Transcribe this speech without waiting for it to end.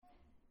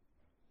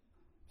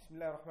بسم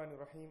الله الرحمن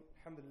الرحيم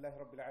الحمد لله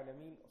رب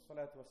العالمين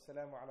والصلاة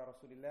والسلام على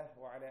رسول الله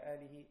وعلى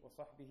آله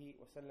وصحبه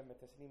وسلم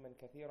تسليما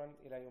كثيرا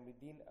إلى يوم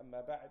الدين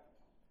أما بعد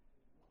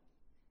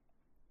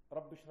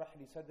رب اشرح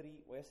لي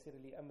صدري ويسر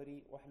لي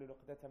أمري واحلل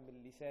عقدة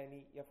من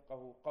لساني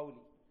يفقه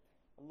قولي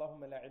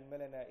اللهم لا علم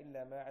لنا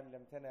إلا ما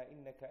علمتنا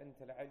إنك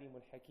أنت العليم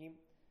الحكيم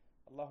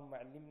اللهم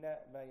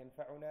علمنا ما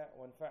ينفعنا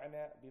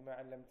وانفعنا بما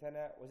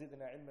علمتنا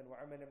وزدنا علما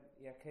وعملا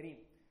يا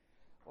كريم.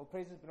 All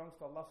praises belongs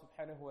to Allah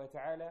subhanahu wa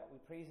ta'ala.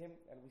 We praise Him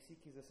and we seek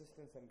His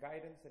assistance and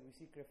guidance, and we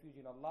seek refuge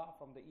in Allah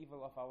from the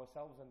evil of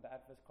ourselves and the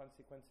adverse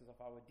consequences of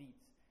our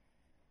deeds.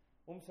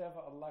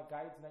 Whomsoever Allah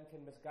guides, none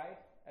can misguide,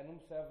 and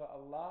whomsoever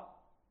Allah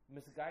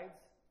misguides,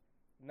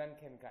 none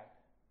can guide.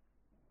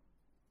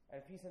 And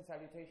peace and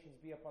salutations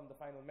be upon the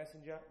final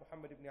messenger,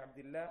 Muhammad ibn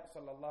Abdullah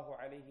sallallahu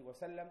alayhi wa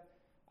sallam.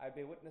 I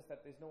bear witness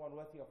that there is no one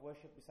worthy of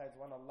worship besides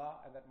one Allah,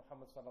 and that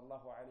Muhammad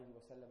sallallahu alayhi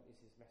wa sallam is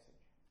His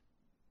messenger.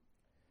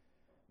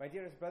 My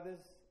dearest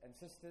brothers and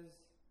sisters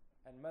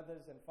and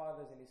mothers and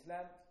fathers in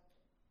Islam,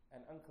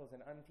 and uncles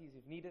and aunties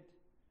if needed,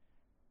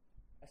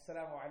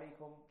 Assalamu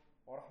alaikum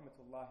wa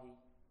rahmatullahi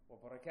wa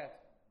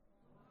barakatuh.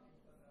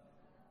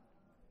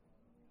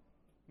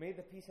 May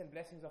the peace and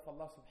blessings of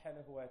Allah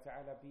subhanahu wa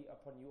ta'ala be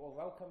upon you all.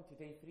 Welcome to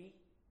day 3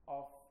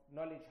 of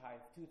Knowledge Hive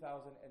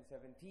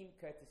 2017,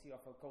 courtesy of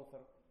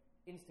Al-Kawthar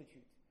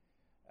Institute.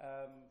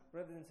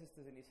 Brothers and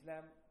sisters in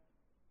Islam,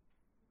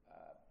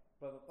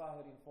 Brother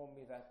Tahir informed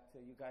me that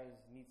you guys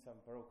need some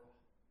barakah.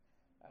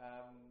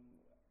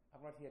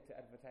 I'm not here to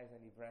advertise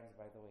any brands,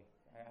 by the way.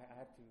 I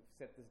had to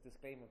set this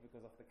disclaimer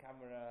because of the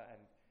camera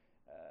and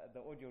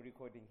the audio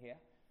recording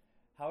here.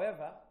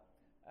 However,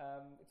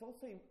 it's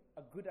also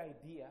a good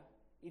idea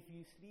if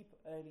you sleep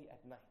early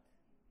at night.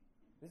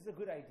 This is a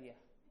good idea.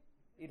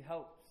 It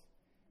helps.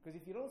 Because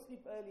if you don't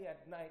sleep early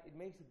at night, it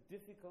makes it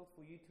difficult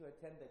for you to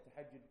attend the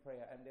tahajjud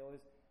prayer. And there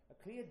was a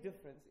clear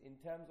difference in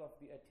terms of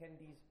the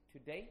attendees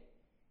today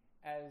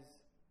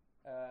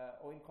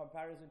or in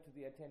comparison to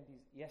the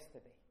attendees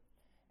yesterday.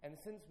 And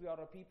since we are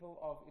a people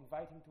of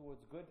inviting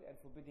towards good and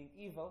forbidding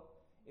evil,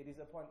 it is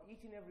upon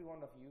each and every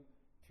one of you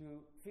to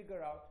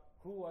figure out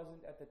who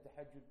wasn't at the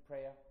tahajjud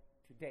prayer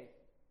today.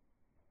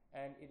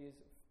 And it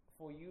is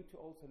for you to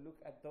also look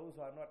at those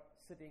who are not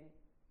sitting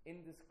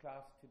in this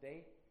class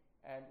today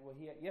and were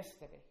here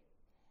yesterday.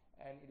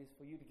 And it is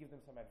for you to give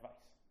them some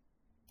advice.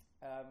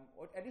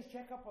 Or at least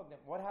check up on them.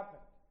 What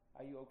happened?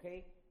 Are you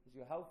okay? Is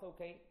your health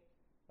okay?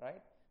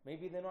 Right?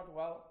 Maybe they're not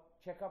well.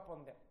 Check up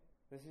on them.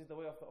 This is the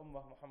way of the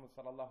Ummah Muhammad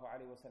sallallahu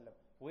alayhi wa sallam.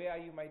 Where are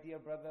you, my dear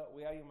brother?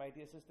 Where are you, my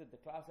dear sister? The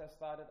class has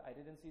started. I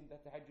didn't see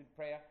the tahajjud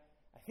prayer.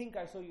 I think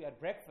I saw you at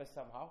breakfast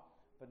somehow,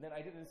 but then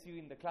I didn't see you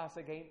in the class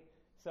again.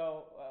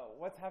 So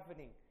what's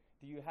happening?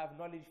 Do you have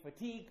knowledge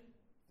fatigue?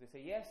 They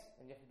say yes,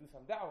 and you have to do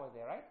some da'wah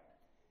there, right?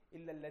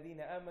 إِلَّا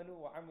الَّذِينَ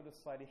آمَنُوا وَعَمِلُوا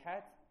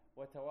الصَّالِحَاتِ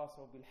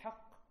وَتَوَاصَوْا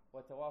بِالْحَقِّ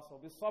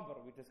وَتَوَاصَوْا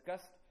بِالصَّبْرِ. We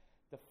discussed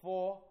the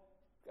 4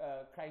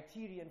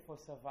 criterion for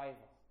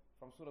survival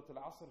from Surah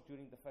Al-Asr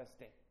during the first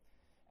day.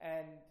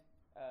 And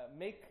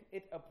make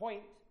it a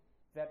point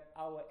that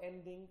our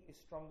ending is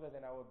stronger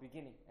than our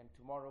beginning. And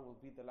tomorrow will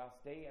be the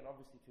last day. And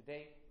obviously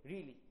today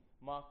really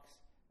marks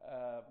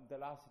the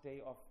last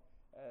day of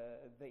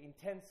the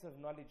intensive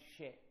knowledge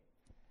share.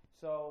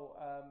 So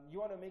you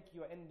want to make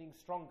your ending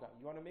stronger.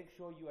 You want to make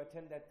sure you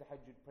attend that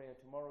tahajjud prayer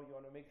tomorrow. You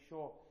want to make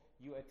sure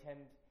you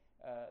attend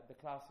the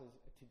classes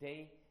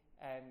today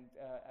and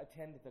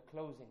attend the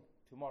closing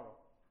tomorrow.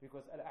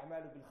 Because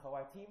al-a'malu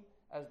bil-khawatim,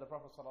 as the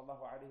Prophet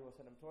sallallahu alaihi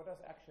wasallam taught us,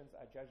 actions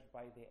are judged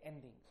by their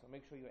ending. So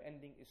make sure your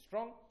ending is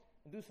strong,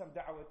 and do some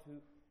da'wah to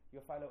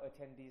your fellow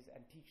attendees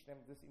and teach them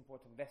this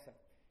important lesson.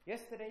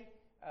 Yesterday,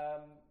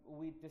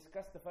 we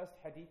discussed the first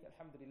hadith,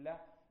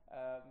 alhamdulillah.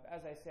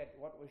 As I said,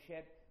 what was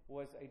shared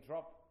was a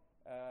drop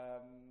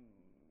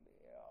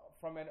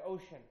from an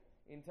ocean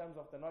in terms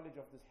of the knowledge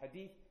of this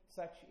hadith.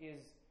 Such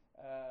is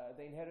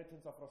the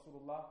inheritance of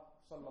Rasulullah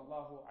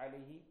sallallahu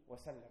alaihi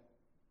wasallam.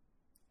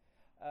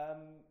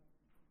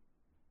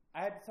 I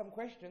had some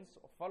questions,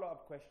 or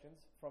follow-up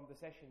questions from the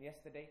session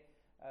yesterday.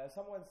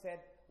 Someone said,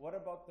 what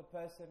about the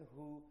person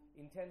who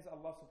intends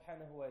Allah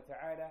subhanahu wa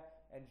ta'ala,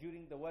 and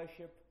during the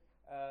worship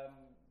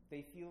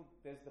they feel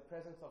there's the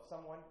presence of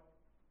someone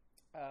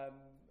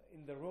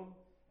in the room,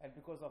 and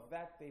because of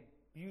that they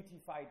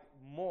beautified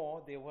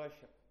more their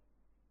worship.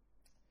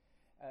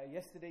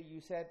 Yesterday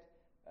you said,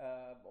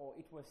 or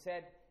it was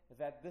said,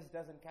 that this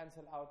doesn't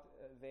cancel out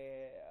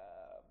their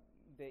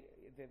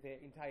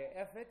entire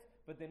effort,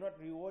 but they're not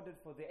rewarded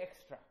for the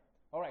extra.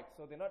 Alright,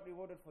 so they're not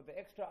rewarded for the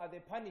extra. Are they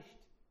punished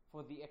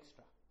for the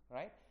extra?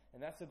 Right?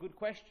 And that's a good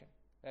question.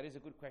 That is a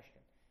good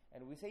question.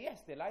 And we say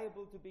yes, they're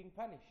liable to being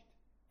punished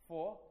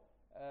for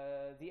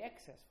the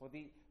excess, for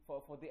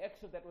the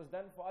extra that was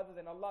done for other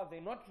than Allah.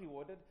 They're not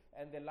rewarded,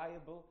 and they're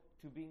liable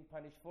to being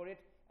punished for it,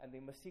 and they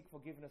must seek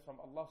forgiveness from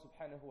Allah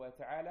subhanahu wa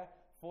ta'ala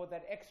for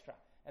that extra.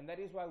 And that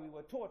is why we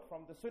were taught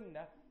from the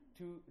sunnah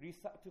to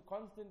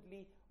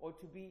constantly, or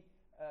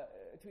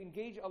to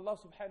engage Allah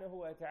subhanahu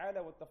wa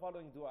ta'ala with the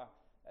following dua.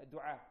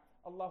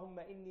 اللهم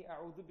إني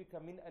أعوذ بك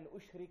من أن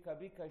أشرك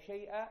بك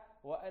شيئا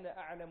وأنا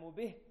أعلم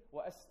به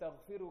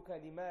وأستغفرك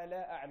لما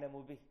لا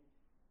أعلم به.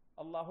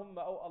 اللهم,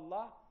 O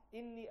Allah,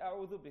 إني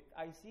أعوذ بك,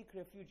 I seek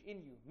refuge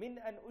in you. من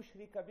أن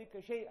أشرك بك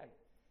شيئا,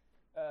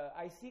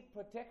 I seek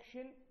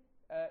protection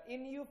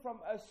in you from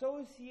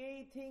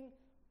associating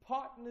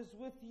partners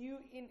with you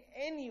in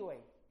any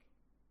way.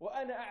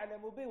 وأنا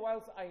أعلم به,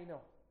 whilst I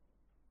know.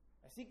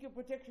 I seek your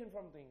protection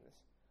from doing this.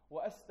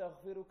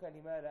 وَأَسْتَغْفِرُكَ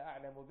لِمَا لَا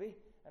أَعْلَمُ بِهِ,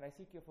 and I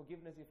seek your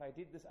forgiveness if I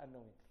did this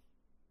unknowingly.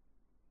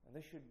 And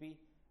this should be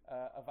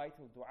a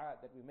vital dua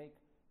that we make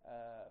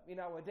in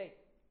our day,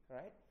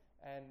 right?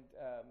 And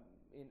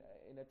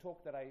in a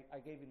talk that I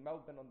gave in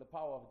Melbourne on the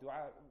power of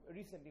dua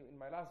recently in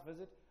my last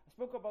visit, I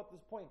spoke about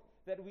this point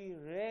that we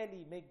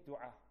rarely make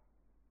dua,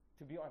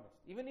 to be honest.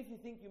 Even if you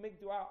think you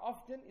make dua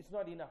often, it's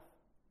not enough.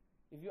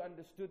 If you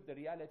understood the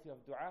reality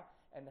of dua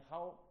and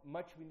how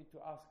much we need to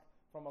ask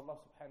from Allah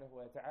subhanahu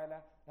wa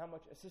ta'ala, how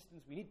much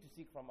assistance we need to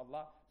seek from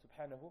Allah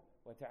subhanahu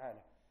wa ta'ala.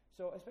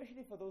 So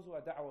especially for those who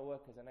are da'wah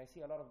workers, and I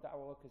see a lot of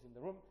da'wah workers in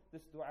the room,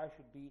 this dua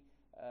should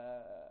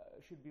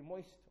be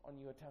moist on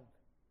your tongue.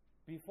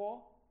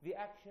 Before the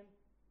action,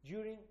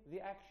 during the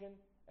action,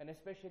 and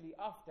especially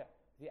after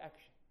the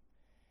action.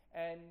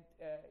 And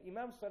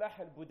Imam Salah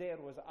al-Budair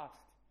was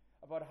asked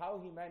about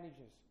how he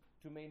manages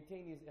to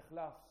maintain his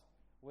ikhlas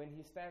when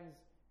he stands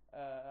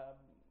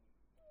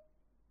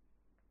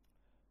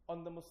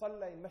on the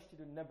musalla in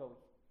Masjid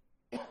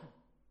al-Nabawi.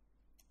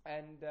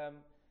 And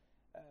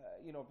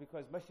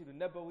because Masjid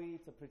al-Nabawi,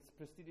 it's a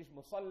prestigious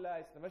musalla,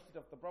 it's the Masjid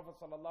of the Prophet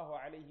sallallahu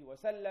alaihi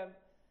wasallam.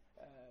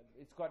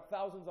 It's got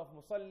thousands of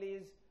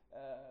musallis.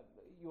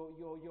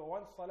 Your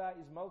one salah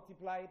is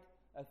multiplied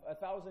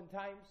 1,000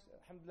 times.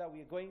 Alhamdulillah,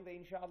 we are going there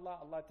inshallah.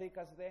 Allah take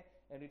us there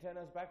and return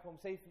us back home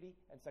safely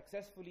and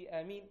successfully.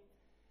 Ameen.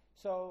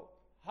 So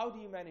how do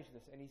you manage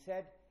this? And he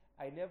said,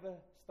 I never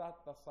start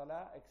the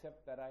salah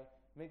except that I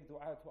make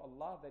dua to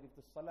Allah that if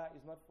the salah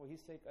is not for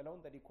His sake alone,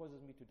 that He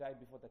causes me to die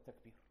before the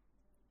takbir.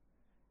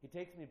 He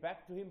takes me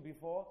back to Him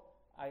before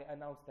I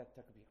announce that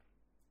takbir.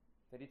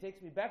 That He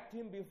takes me back to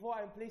Him before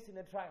I'm placed in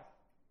a trial.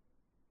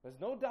 There's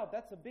no doubt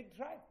that's a big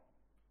trial.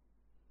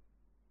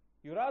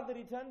 You rather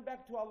return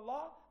back to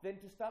Allah than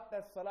to start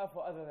that salah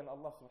for other than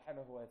Allah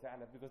subhanahu wa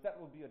ta'ala, because that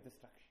will be a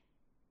distraction.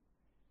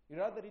 You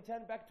rather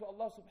return back to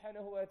Allah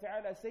subhanahu wa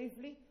ta'ala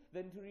safely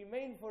than to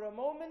remain for a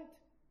moment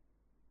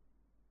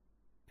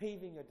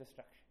paving your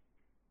destruction.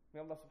 May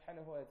Allah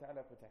subhanahu wa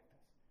ta'ala protect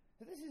us.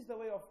 So this is the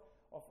way of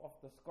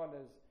the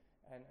scholars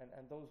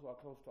and those who are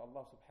close to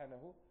Allah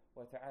subhanahu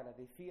wa ta'ala.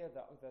 They fear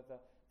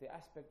the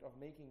aspect of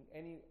making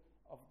any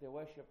of their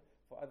worship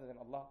for other than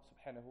Allah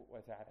subhanahu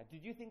wa ta'ala.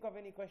 Did you think of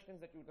any questions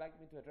that you would like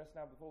me to address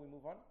now before we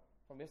move on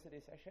from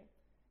yesterday's session?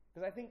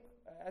 Because I think,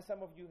 as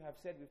some of you have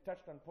said, we've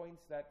touched on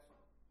points that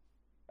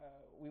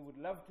we would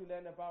love to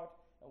learn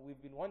about,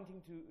 we've been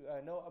wanting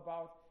to know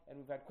about, and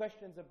we've had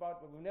questions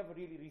about, but we've never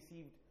really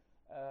received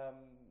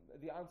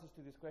the answers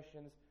to these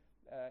questions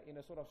in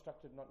a sort of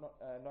structured,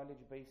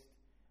 knowledge-based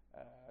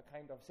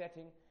kind of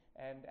setting.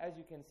 And as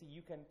you can see,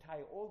 you can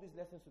tie all these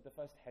lessons to the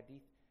first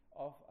hadith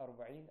of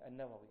Arba'in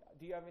an-Nawawi.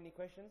 Do you have any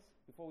questions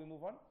before we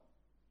move on?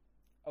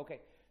 Okay,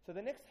 so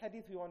the next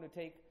hadith we want to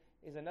take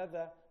is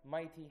another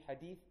mighty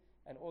hadith,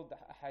 and all the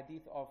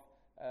hadith of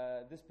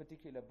this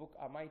particular book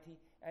are mighty.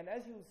 And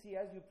as you'll see,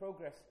 as you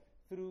progress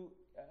through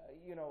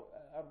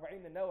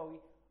Arba'in an-Nawawi,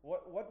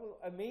 what will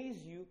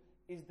amaze you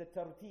is the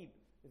tartib,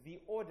 the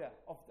order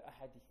of the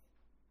hadith.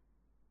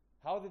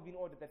 How they've been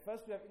ordered. That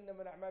first we have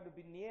إِنَّمَا الْأَعْمَالُ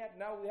بِالنِّيَّاتِ.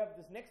 Now we have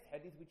this next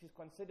hadith which is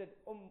considered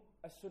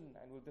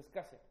as-Sunnah, and we'll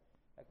discuss it.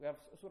 Like we have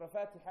Surah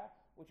Fatiha,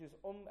 which is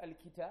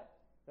al-Kitab,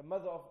 the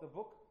mother of the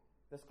book.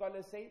 The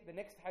scholars say the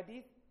next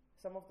hadith,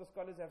 some of the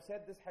scholars have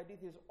said this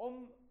hadith is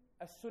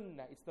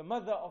as-Sunnah. It's the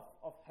mother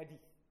of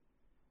hadith.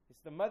 It's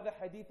the mother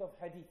hadith of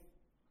hadith.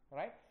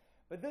 Right?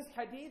 But this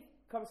hadith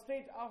comes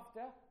straight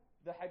after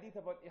the hadith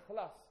about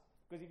ikhlas.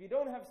 Because if you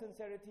don't have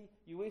sincerity,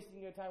 you're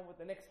wasting your time with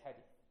the next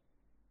hadith.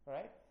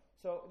 Right?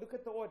 So look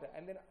at the order,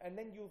 and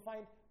then you'll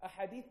find a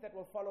hadith that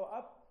will follow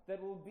up,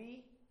 that will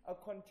be a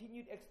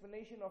continued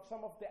explanation of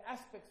some of the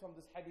aspects from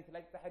this hadith,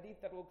 like the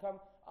hadith that will come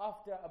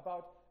after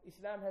about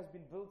Islam has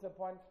been built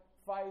upon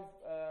 5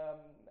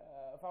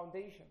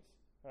 foundations,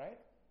 right?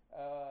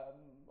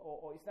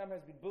 Or Islam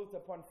has been built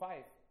upon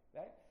 5,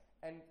 right?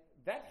 And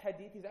that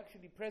hadith is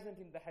actually present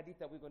in the hadith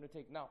that we're going to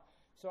take now.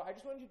 So I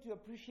just want you to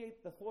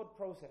appreciate the thought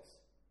process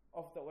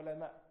of the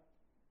ulama.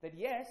 That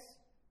yes,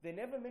 they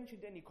never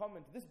mentioned any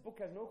comment. This book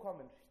has no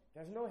commentary, it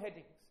has no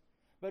headings.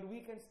 But we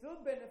can still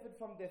benefit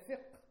from the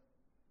fiqh,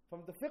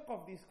 from the fiqh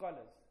of these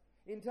scholars,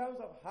 in terms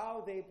of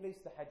how they place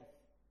the hadith.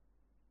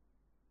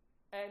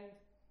 And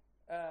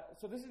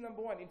so this is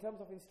number 1, in terms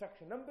of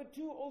instruction. Number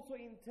 2, also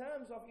in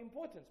terms of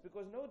importance,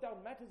 because no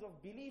doubt matters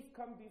of belief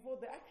come before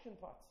the action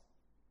parts.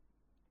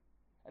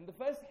 And the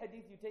first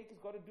hadith you take has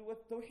got to do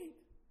with Tawheed.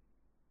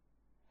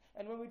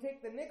 And when we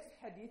take the next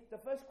hadith, the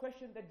first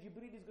question that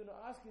Jibreel is going to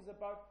ask is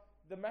about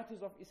the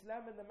matters of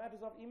Islam and the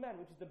matters of Iman,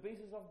 which is the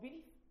basis of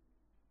belief.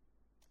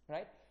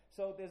 Right?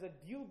 So there's a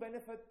due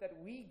benefit that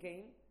we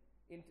gain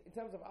in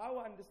terms of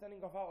our understanding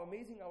of how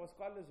amazing our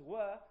scholars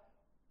were,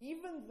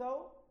 even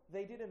though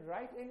they didn't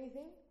write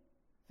anything,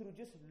 through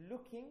just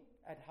looking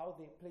at how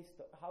they placed,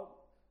 how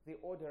they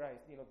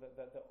orderized,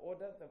 the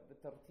order, the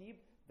tartib,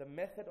 the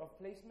method of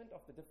placement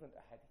of the different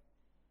ahadith.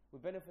 We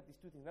benefit these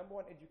two things. Number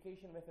one,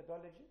 education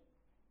methodology,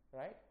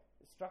 right?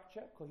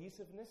 Structure,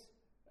 cohesiveness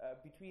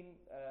between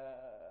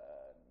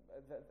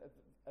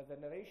the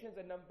narrations,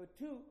 and number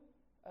two,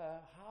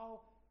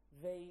 how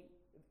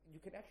you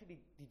can actually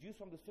deduce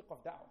from this fiqh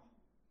of da'wah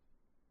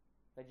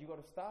that you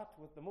got to start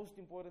with the most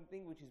important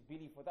thing, which is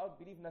belief. Without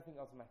belief, nothing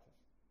else matters.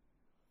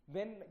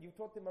 Then you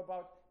taught them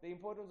about the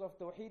importance of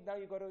tawheed. Now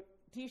you got to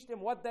teach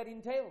them what that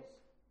entails.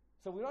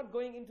 So we're not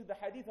going into the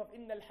hadith of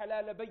inna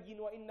al-halala bayyin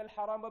wa inna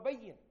al-harama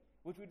bayyin,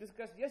 which we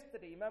discussed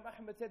yesterday. Imam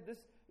Ahmad said this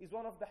is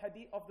one of the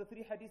hadith of the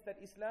three hadiths that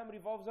Islam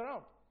revolves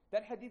around.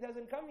 That hadith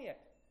hasn't come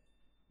yet,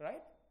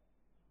 right?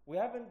 We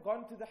haven't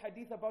gone to the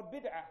hadith about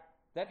bid'ah.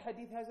 That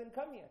hadith hasn't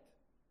come yet.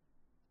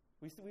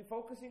 We're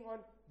focusing on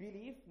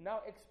belief,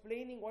 now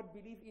explaining what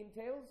belief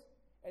entails,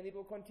 and it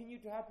will continue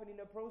to happen in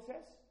a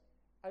process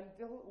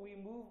until we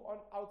move on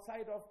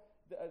outside of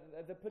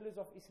the pillars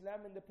of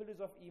Islam and the pillars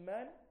of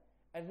Iman,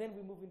 and then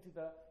we move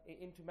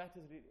into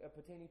matters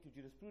pertaining to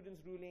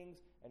jurisprudence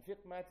rulings and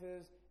fiqh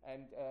matters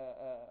and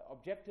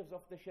objectives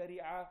of the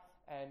Sharia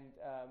and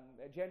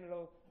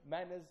general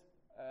manners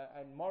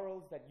and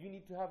morals that you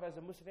need to have as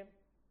a Muslim,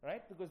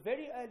 right? Because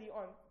very early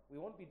on, we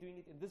won't be doing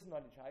it in this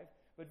knowledge hive,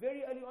 but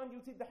very early on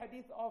you'll see the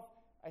hadith of,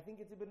 I think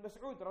it's Ibn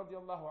Mas'ud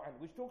radiallahu anhu,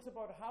 which talks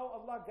about how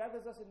Allah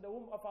gathers us in the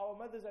womb of our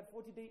mothers at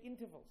 40-day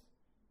intervals.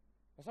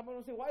 And someone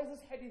will say, why is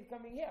this hadith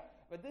coming here?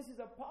 But this is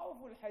a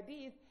powerful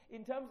hadith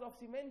in terms of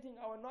cementing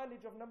our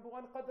knowledge of, number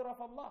one, qadr of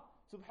Allah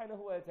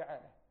subhanahu wa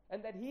ta'ala,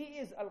 and that He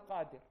is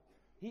al-qadir,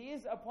 He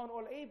is upon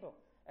all able.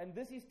 And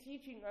this is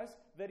teaching us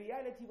the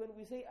reality when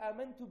we say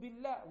amantu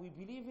billah, we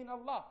believe in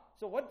Allah.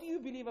 So what do you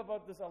believe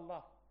about this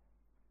Allah?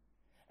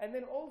 And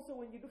then also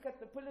when you look at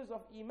the pillars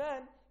of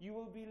Iman, you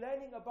will be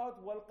learning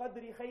about wal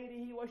qadri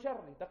khayrihi wa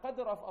sharri, the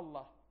qadr of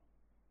Allah.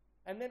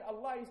 And then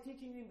Allah is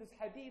teaching you in this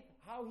hadith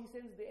how He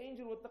sends the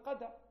angel with the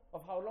qadr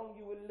of how long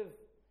you will live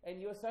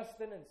and your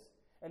sustenance,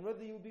 and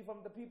whether you will be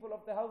from the people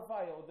of the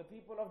hellfire or the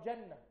people of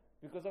Jannah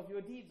because of your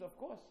deeds, of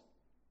course.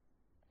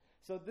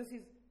 So this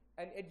is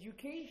an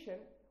education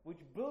which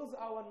builds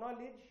our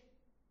knowledge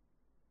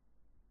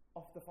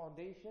of the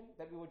foundation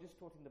that we were just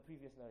taught in the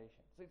previous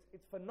narration. So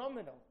it's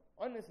phenomenal,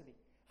 honestly,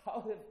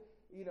 how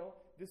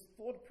this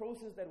thought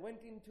process that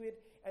went into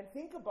it. And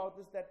think about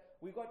this, that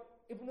we got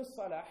Ibn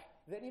Salah,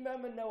 then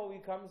Imam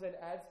al-Nawawi comes and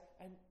adds,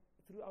 and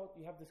throughout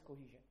you have this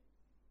cohesion.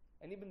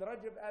 And Ibn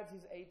Rajab adds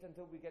his 8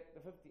 until we get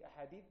the 50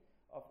 ahadith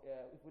of,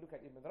 if we look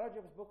at Ibn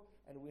Rajab's book,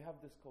 and we have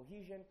this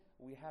cohesion,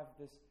 we have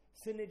this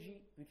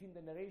synergy between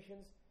the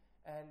narrations.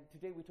 And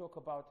today we talk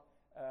about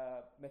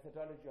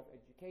methodology of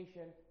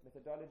education,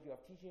 methodology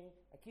of teaching.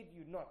 I kid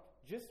you not,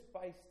 just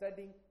by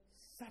studying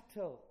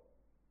subtle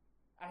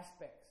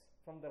aspects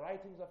from the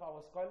writings of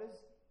our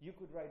scholars, you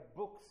could write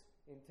books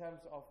in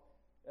terms of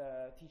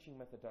teaching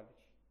methodology.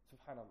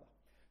 Subhanallah.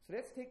 So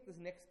let's take this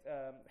next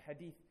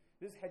hadith.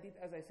 This hadith,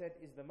 as I said,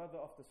 is the mother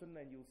of the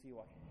sunnah, and you'll see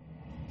why.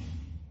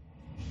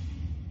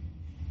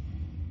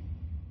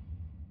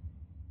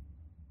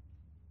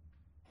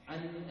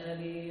 عن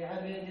أبي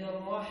عبد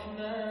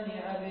الرحمن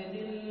عبد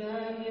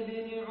الله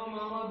بن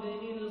عمر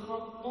بن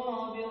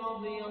الخطاب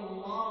رضي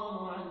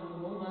الله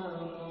عنهما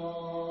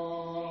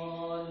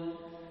قال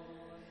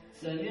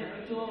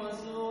سمعت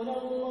رسول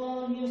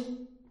الله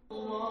صلى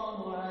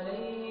الله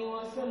عليه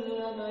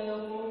وسلم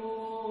يقول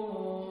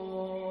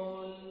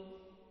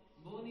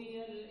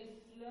بني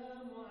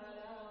الإسلام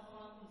على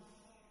خمس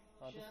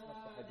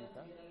شهادة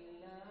أن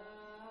لا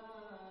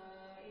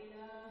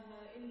إله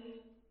إلا.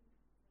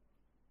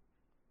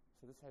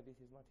 So this hadith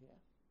is not here.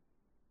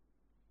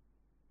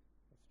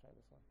 Let's try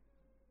this one.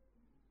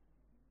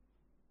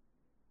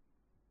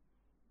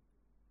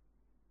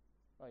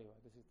 Oh, yeah,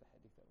 this is the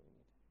hadith that we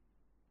need.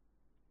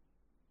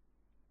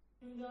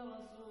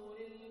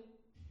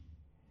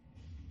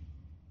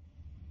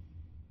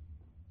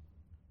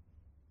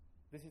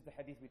 This is the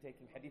hadith we're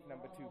taking, hadith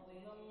number 2.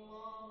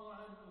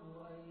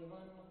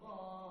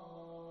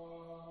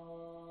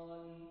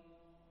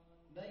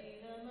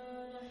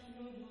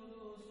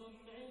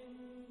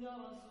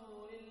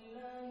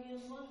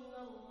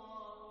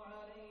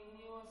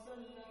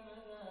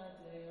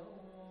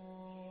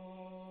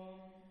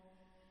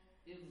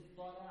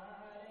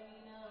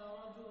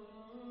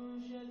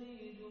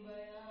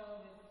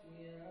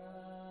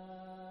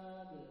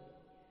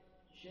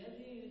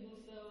 شديد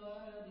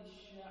سواد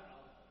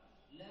الشعر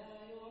لا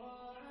يرى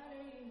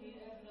عليه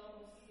أثر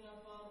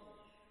السفر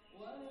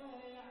ولا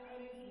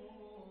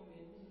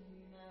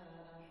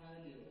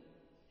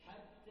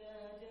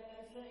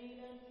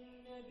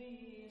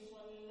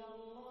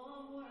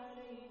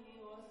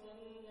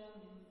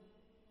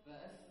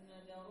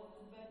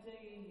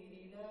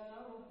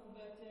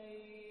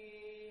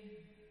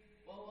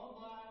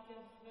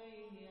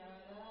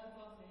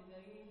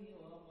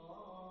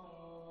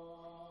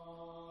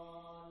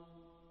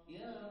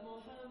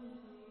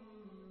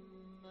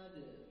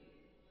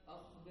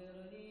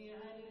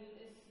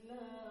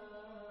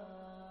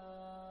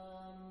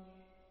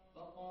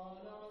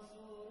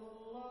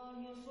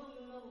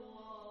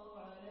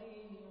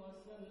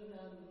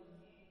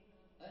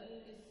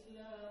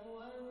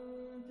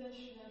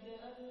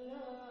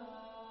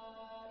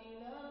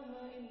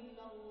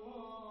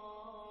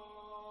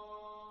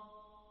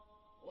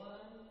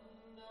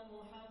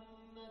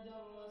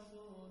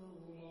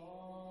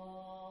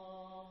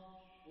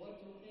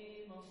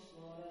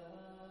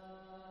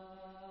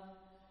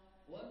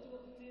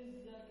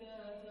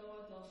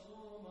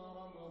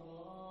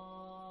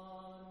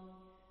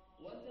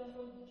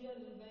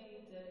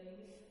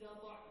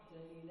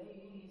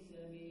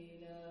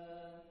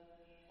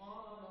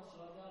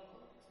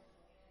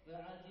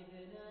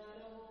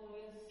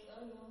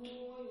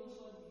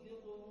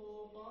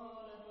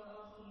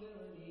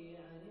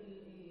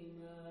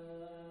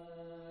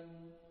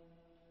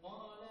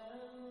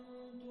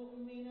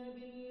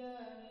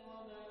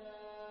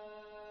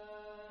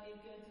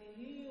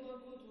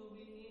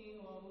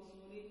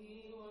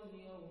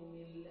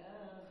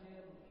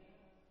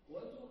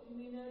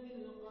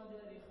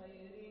بالقدر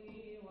خيره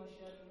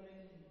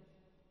وشره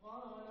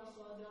قال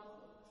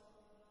صدقت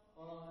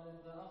قال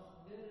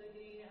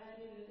فأخبرني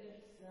عن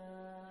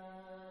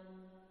الإحسان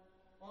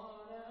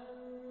قال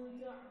أن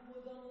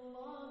تعبد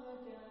الله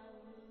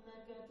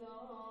كأنك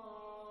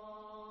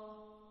تراه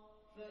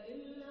فإن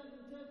لم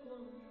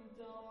تكن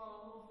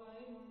تراه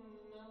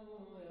فإنه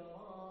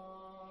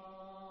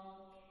يراك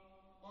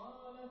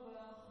قال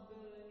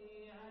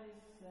فأخبرني عن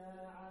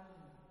الساعة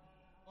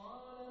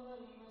قال ما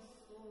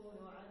المسؤول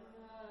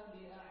عنها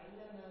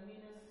بأعلم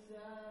من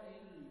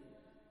السائل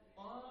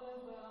قال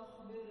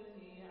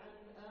فأخبرني عن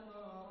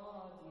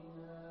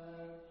أماراتها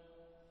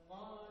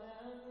قال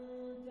أن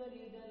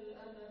تلد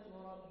الأمة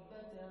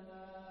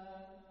ربتها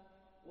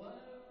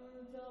وأن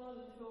ترى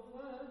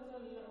الحفاة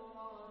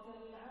العراة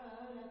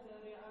العالة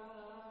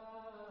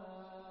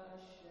رعاء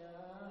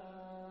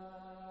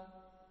الشاة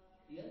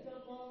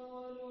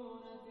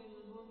يتطاولون في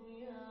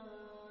البنيان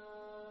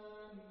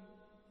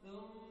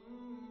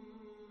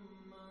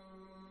ثم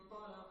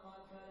انطلق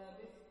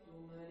فلبثت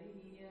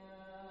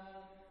مليا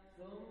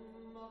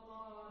ثم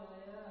قال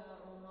يا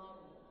عمر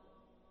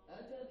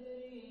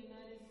أتدري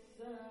من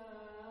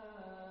السائل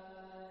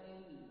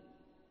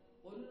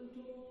قلت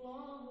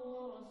الله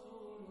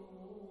ورسوله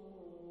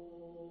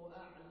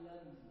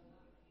أعلم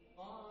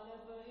قال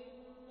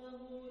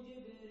فإنه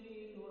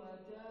جبريل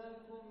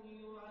أتاكم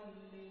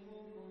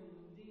يعلمكم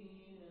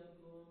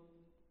دينكم.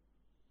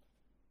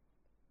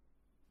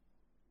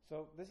 So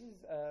this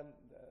is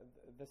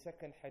the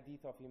second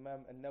hadith of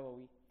Imam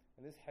al-Nawawi,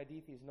 and this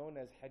hadith is known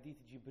as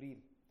Hadith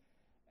Jibreel.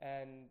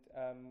 And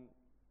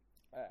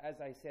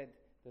as I said,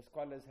 the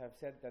scholars have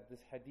said that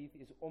this hadith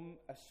is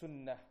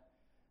as-Sunnah.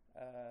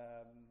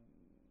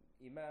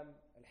 Imam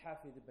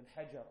al-Hafidh ibn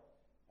Hajar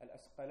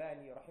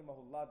al-Asqalani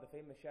rahimahullah, the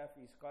famous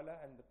Shafi'i scholar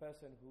and the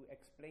person who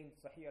explained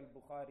Sahih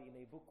al-Bukhari in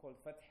a book called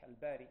Fath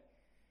al-Bari,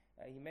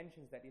 he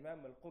mentions that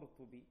Imam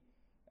al-Qurtubi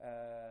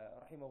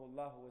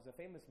rahimahullah was a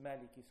famous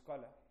Maliki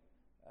scholar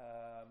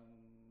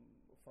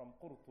from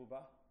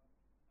Qurtuba,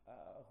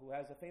 who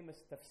has a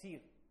famous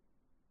tafsir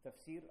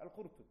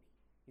al-Qurtubi.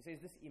 He says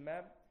this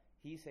Imam,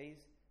 he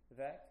says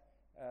that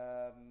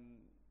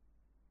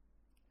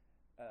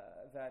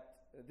that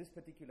this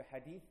particular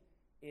hadith,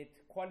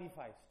 it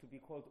qualifies to be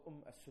called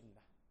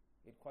as-Sunnah.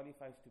 It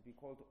qualifies to be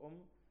called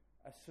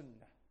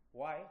as-Sunnah.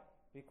 Why?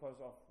 Because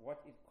of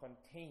what it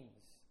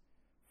contains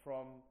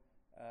from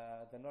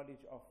the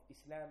knowledge of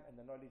Islam and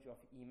the knowledge of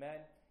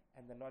Iman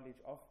and the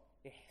knowledge of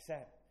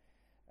Ihsan.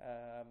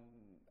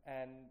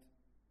 And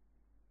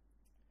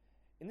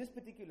in this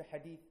particular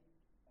hadith,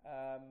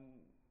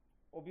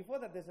 or before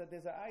that,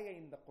 there's an ayah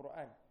in the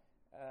Quran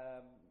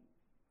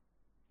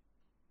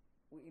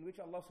in which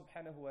Allah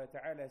subhanahu wa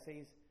ta'ala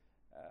says,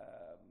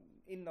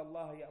 إن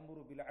الله يأمر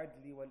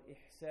بالعدل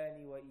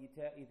والإحسان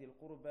وإيتاء ذي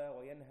القربى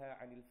وينهى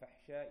عن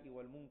الفحشاء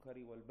والمنكر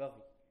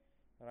والبغي.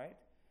 Right?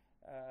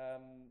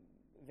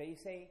 They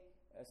say,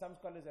 some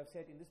scholars have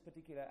said in this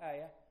particular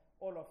ayah,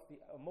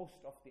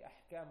 most of the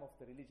ahkam of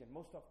the religion,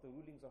 most of the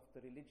rulings of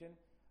the religion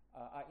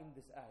are in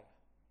this ayah.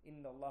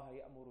 إن الله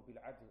يأمر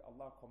بالعدل.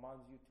 Allah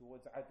commands you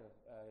towards adl,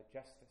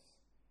 justice,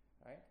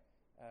 right?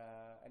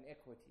 And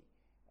equity.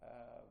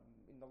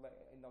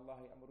 إن الله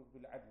يأمر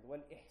بالعدل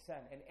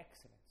والإحسان, and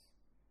excellence.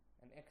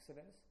 And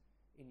excellence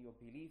in your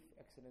belief,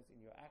 excellence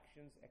in your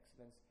actions,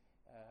 excellence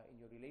in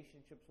your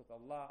relationships with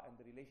Allah and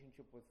the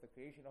relationship with the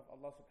creation of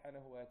Allah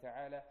subhanahu wa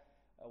ta'ala.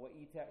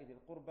 وَإِيتَاءِ ذِي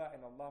الْقُرْبَى,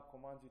 and Allah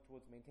commands you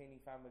towards maintaining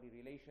family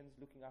relations,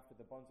 looking after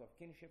the bonds of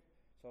kinship.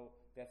 So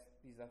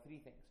these are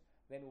three things.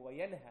 Then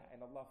وَيَنْهَى,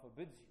 and Allah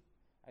forbids you.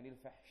 And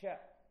الْفَحْشَاء,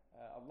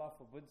 Allah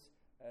forbids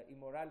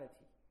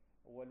immorality.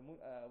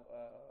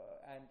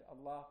 And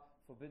Allah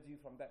forbids you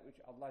from that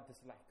which Allah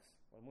dislikes.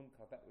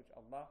 وَالْمُنْكَرْ, that which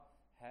Allah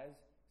has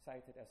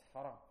cited as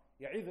haram.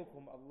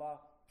 يَعِذُكُمْ, Allah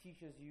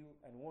teaches you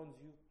and warns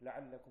you,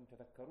 لَعَلَّكُمْ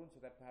تَذَكَّرُونَ, so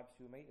that perhaps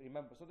you may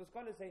remember. So the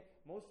scholars say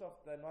most of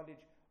the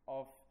knowledge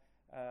of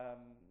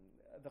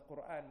the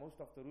Quran,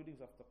 most of the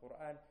rulings of the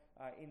Quran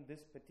are in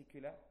this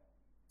particular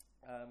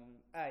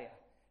ayah.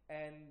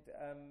 And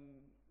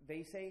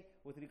they say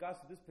with regards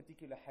to this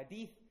particular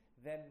hadith,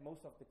 then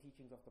most of the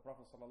teachings of the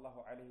Prophet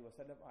ﷺ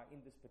are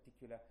in this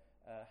particular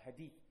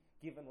hadith,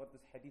 given what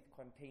this hadith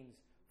contains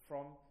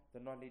from the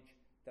knowledge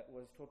that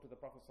was taught to the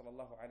Prophet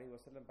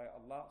ﷺ by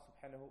Allah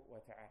subhanahu wa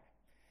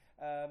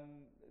ta'ala.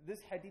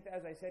 This hadith,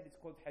 as I said, it's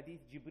called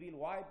Hadith Jibreel.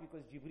 Why?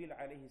 Because Jibreel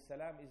alayhi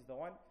salam is the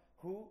one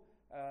who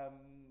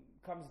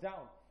comes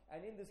down.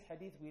 And in this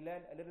hadith we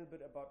learn a little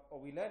bit about, or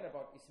we learn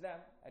about Islam,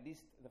 at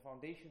least the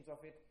foundations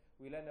of it.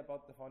 We learn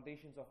about the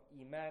foundations of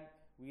Iman.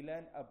 We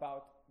learn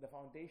about the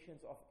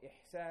foundations of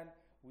Ihsan.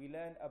 We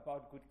learn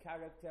about good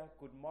character,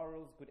 good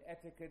morals, good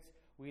etiquettes.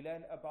 We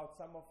learn about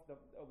some of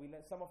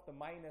the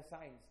minor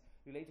signs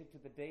related to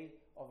the day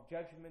of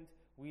judgment.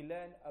 We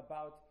learn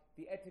about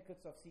the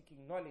etiquettes of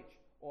seeking knowledge,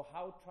 or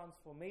how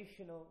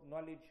transformational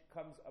knowledge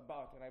comes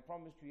about. And I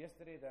promised you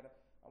yesterday that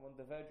I'm on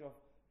the verge of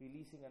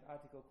releasing an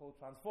article called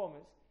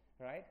Transformers,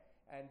 right?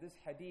 And this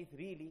hadith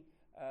really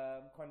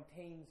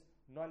contains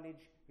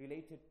knowledge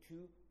related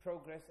to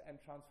progress and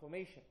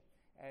transformation.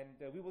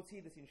 And we will see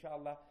this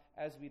inshallah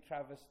as we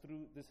traverse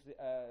through this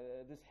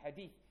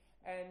hadith.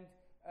 And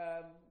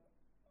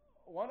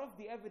one of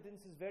the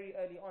evidences very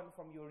early on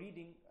from your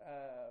reading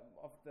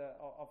of the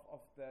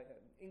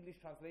English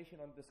translation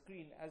on the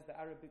screen as the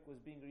Arabic was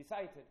being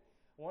recited,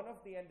 one of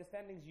the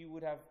understandings you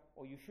would have,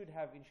 or you should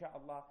have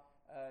inshallah,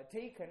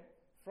 taken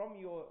from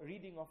your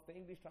reading of the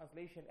English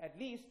translation at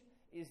least,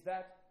 is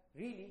that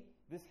really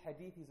this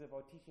hadith is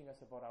about teaching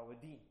us about our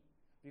deen.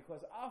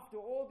 Because after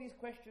all these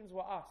questions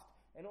were asked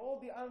and all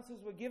the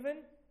answers were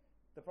given,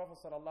 the Prophet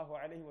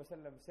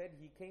ﷺ said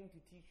he came to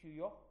teach you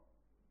your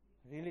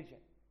religion.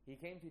 He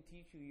came to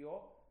teach you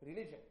your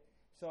religion.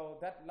 So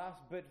that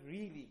last bit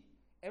really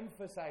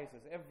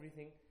emphasizes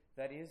everything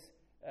that is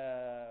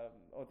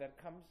or that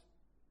comes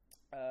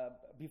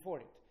before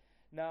it.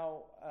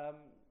 Now,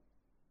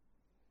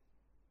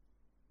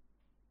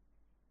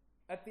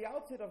 at the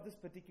outset of this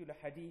particular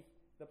hadith,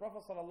 the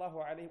Prophet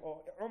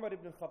or Umar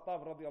ibn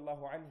al-Khattab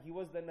radiallahu anhu, he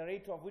was the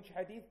narrator of which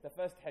hadith? The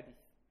first hadith.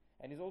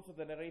 And he's also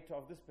the narrator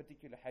of this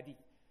particular hadith.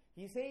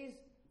 He says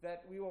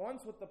that we were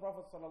once with the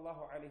Prophet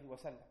sallallahu alaihi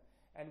wasallam.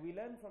 And we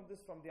learn from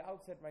this from the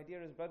outset, my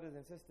dearest brothers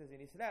and sisters in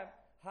Islam,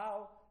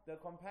 how the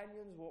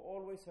companions were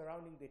always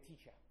surrounding their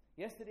teacher.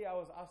 Yesterday I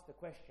was asked a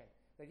question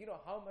that,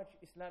 how much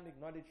Islamic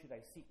knowledge should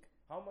I seek?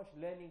 How much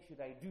learning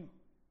should I do?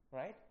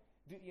 Right?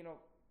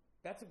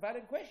 That's a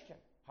valid question.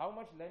 How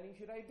much learning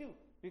should I do?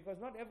 Because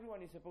not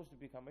everyone is supposed to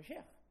become a sheikh.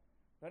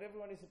 Not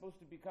everyone is supposed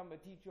to become a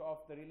teacher of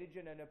the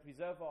religion and a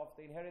preserver of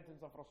the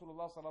inheritance of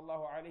Rasulullah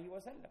sallallahu alaihi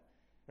wasallam.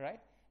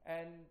 Right?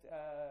 And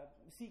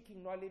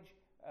seeking knowledge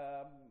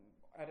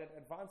at an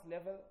advanced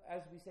level,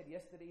 as we said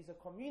yesterday, is a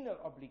communal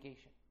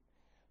obligation.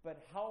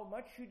 But how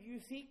much should you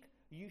seek?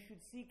 You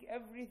should seek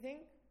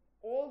everything,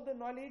 all the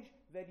knowledge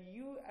that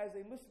you as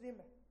a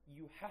Muslim,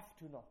 you have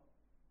to know.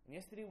 And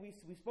yesterday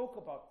we spoke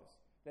about this,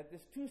 that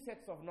there's two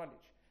sets of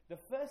knowledge. The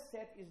first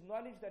set is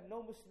knowledge that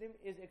no Muslim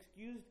is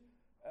excused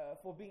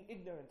for being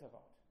ignorant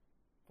about,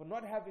 for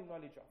not having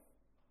knowledge of.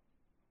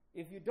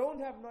 If you don't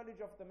have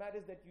knowledge of the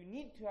matters that you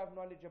need to have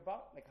knowledge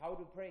about, like how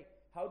to pray,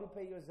 how to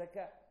pay your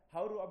zakat,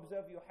 how to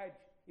observe your hajj,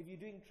 if you're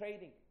doing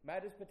trading,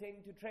 matters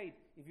pertaining to trade,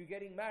 if you're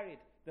getting married,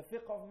 the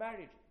fiqh of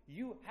marriage,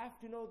 you have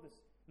to know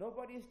this.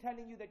 Nobody is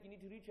telling you that you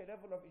need to reach a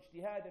level of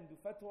ijtihad and do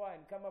fatwa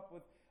and come up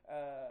with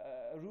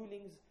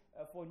rulings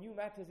for new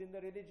matters in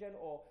the religion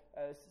or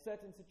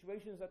certain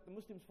situations that the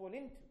Muslims fall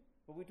into.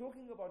 But we're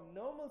talking about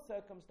normal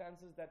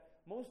circumstances that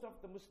most of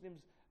the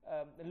Muslims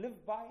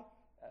live by.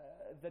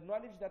 The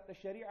knowledge that the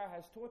Sharia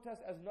has taught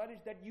us as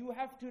knowledge that you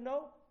have to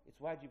know, it's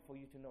wajib for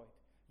you to know it.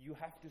 You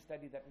have to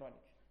study that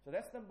knowledge. So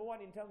that's number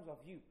one in terms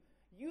of you.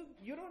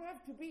 You don't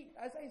have to be,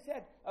 as I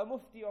said, a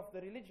mufti of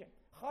the religion.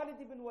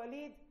 Khalid ibn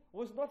Walid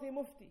was not a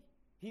mufti.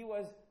 He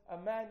was a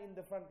man in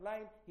the front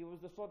line. He was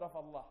the sword of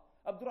Allah.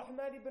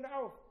 Abdurrahman ibn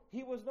Auf,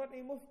 he was not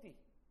a mufti.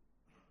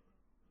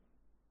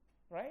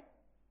 Right?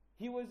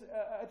 He was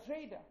a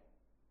trader.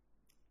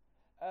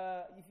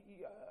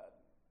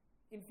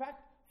 In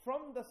fact,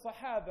 from the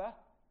Sahaba,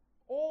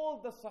 all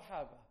the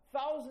Sahaba,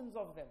 thousands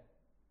of them,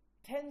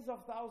 tens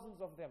of thousands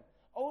of them,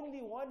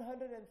 only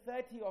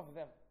 130 of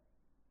them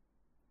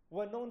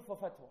were known for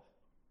fatwa.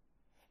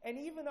 And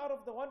even out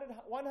of the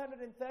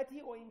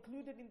 130, or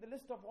included in the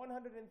list of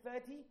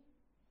 130,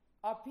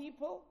 are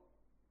people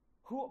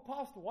who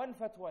passed one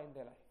fatwa in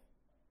their life.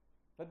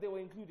 But they were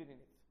included in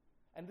it.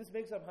 And this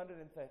makes up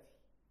 130.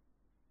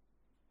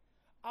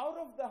 Out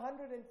of the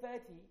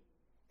 130,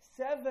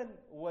 7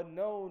 were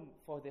known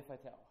for their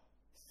fatwa.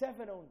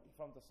 7 only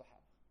from the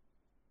Sahaba,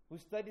 who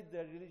studied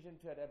their religion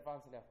to an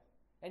advanced level.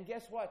 And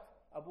guess what?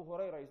 Abu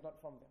Hurairah is not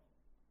from them,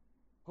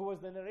 who was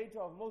the narrator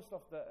of most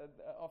of the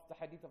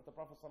hadith of the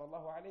Prophet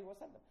sallallahu alaihi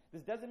wasallam.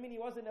 This doesn't mean he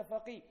wasn't a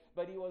faqih,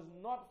 but he was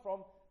not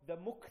from the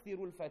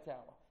mukthirul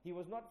fatawa. He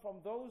was not from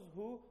those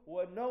who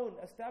were known,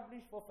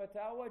 established for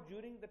fatawa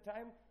during the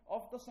time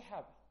of the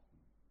Sahaba.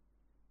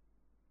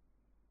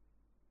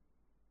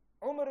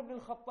 Umar ibn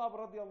al-Khattab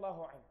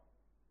radiallahu anhu,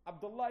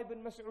 Abdullah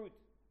ibn Mas'ud,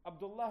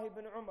 Abdullah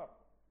ibn Umar,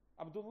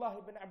 Abdullah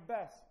ibn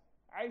Abbas,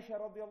 Aisha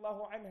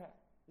radiallahu anha,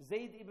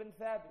 Zayd ibn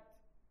Thabit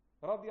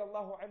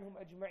radiallahu anhum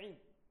ajma'in,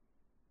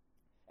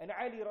 and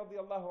Ali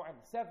radiallahu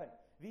anhu. 7.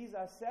 These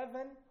are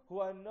 7 who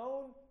are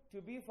known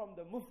to be from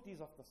the muftis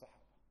of the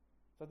Sahaba.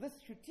 So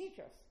this should teach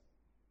us,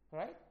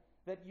 right?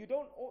 That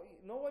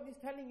no one is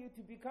telling you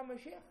to become a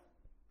sheikh.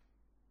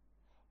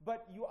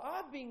 But you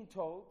are being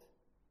told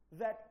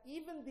that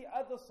even the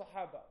other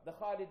Sahaba, the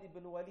Khalid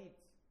ibn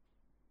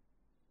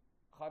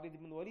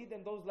Walid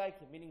and those like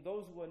him, meaning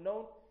those who were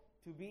known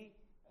to be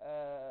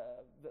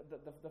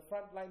the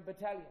frontline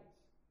battalions,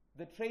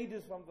 the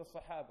traders from the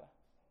Sahaba,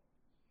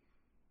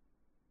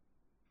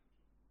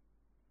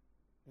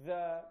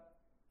 the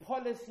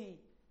policy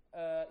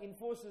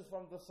enforcers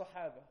from the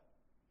Sahaba,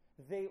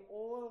 they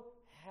all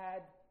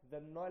had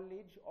the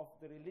knowledge of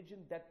the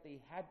religion that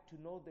they had to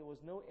know. There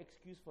was no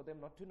excuse for them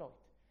not to know it.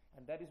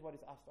 And that is what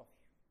is asked of you.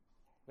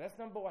 That's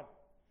number one.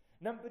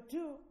 Number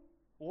two,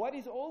 what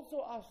is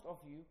also asked of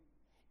you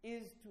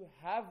is to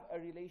have a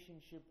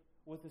relationship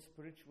with a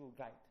spiritual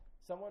guide.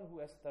 Someone who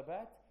has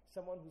thabat,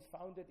 someone who's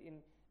founded in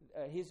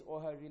his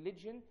or her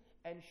religion,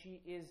 and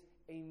she is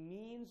a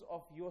means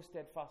of your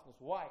steadfastness.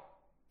 Why?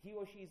 He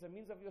or she is a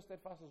means of your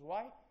steadfastness.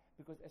 Why?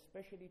 Because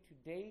especially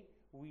today,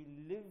 we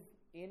live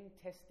in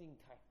testing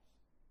times.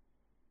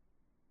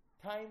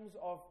 Times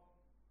of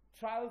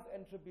trials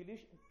and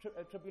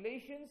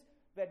tribulations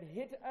that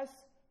hit us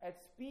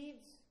at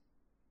speeds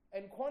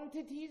and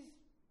quantities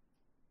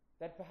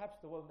that perhaps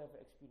the world never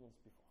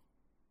experienced before.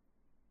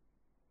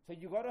 So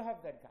you got to have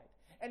that guide.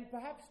 And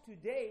perhaps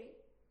today,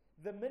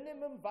 the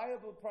minimum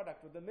viable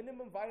product or the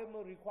minimum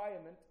viable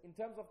requirement in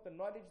terms of the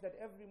knowledge that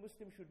every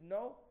Muslim should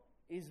know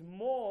is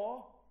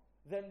more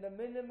than the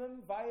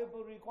minimum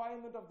viable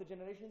requirement of the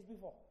generations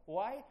before.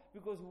 Why?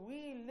 Because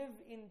we live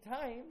in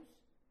times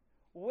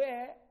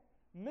where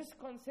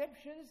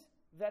misconceptions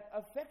that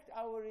affect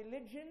our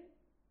religion,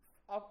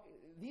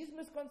 these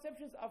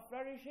misconceptions are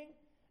flourishing,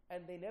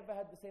 and they never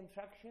had the same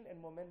traction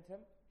and momentum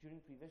during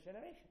previous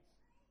generations.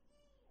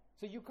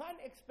 So you can't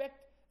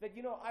expect that,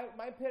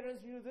 my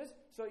parents knew this,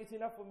 so it's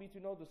enough for me to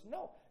know this.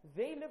 No,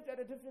 they lived at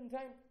a different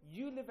time,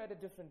 you live at a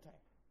different time.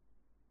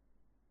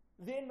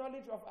 Their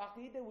knowledge of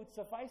Aqeedah would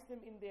suffice them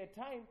in their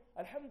time.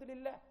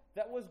 Alhamdulillah,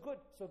 that was good.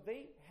 So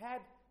they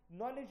had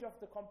knowledge of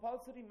the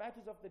compulsory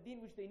matters of the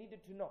deen which they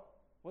needed to know.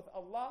 With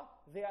Allah,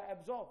 they are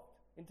absolved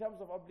in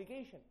terms of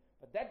obligation.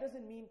 But that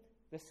doesn't mean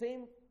the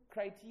same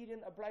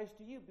criterion applies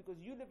to you, because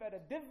you live at a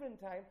different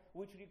time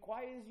which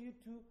requires you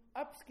to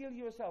upskill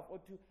yourself or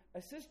to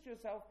assist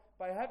yourself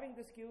by having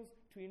the skills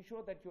to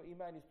ensure that your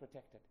iman is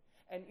protected.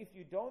 And if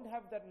you don't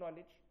have that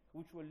knowledge,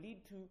 which will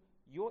lead to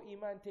your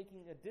iman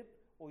taking a dip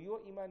or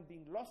your iman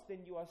being lost, then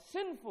you are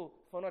sinful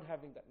for not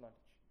having that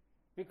knowledge.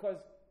 Because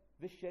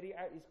this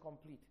sharia is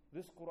complete.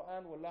 This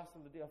Quran will last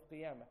till the day of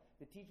Qiyamah.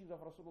 The teachings of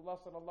Rasulullah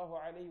sallallahu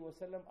alayhi wa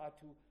sallam are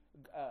to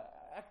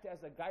act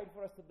as a guide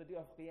for us till the day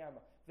of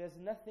Qiyamah. There's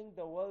nothing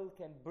the world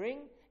can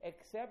bring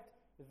except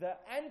the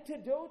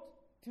antidote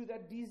to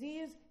that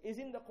disease is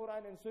in the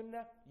Quran and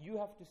Sunnah. You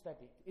have to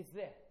study it. It's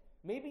there.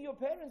 Maybe your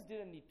parents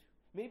didn't need to.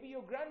 Maybe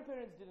your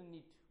grandparents didn't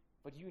need to.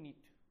 But you need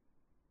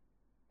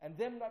to. And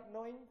them not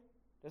knowing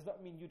does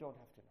not mean you don't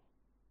have to know.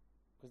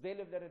 Because they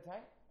lived at a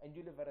time and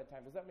you live at a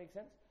time. Does that make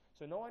sense?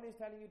 So no one is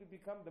telling you to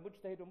become the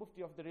mujtahid or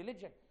mufti of the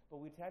religion, but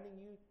we're telling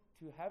you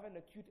to have an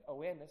acute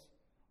awareness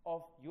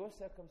of your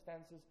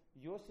circumstances,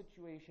 your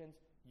situations,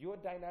 your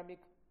dynamic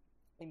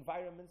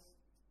environments.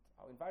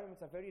 Our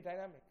environments are very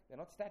dynamic. They're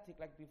not static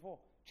like before.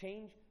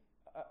 Change.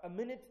 A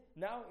minute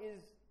now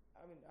is,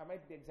 I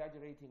might be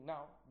exaggerating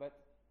now, but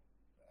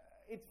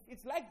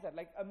it's like that.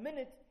 Like a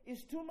minute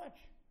is too much.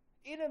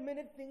 In a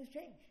minute things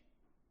change.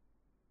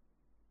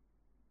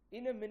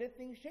 In a minute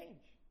things change.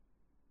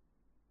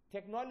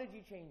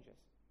 Technology changes.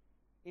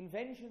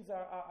 Inventions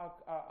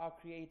are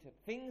created.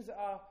 Things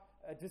are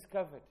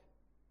discovered.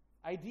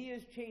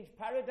 Ideas change.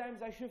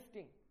 Paradigms are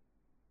shifting.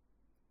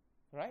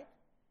 Right?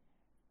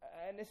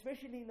 And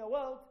especially in a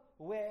world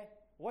where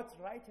what's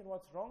right and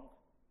what's wrong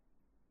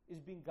is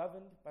being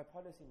governed by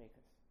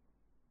policymakers.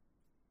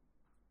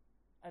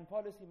 And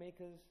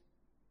policymakers,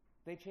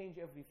 they change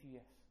every few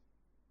years.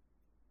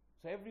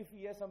 So every few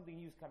years something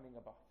new is coming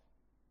about.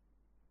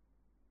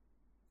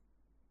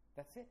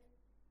 That's it.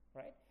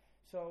 Right?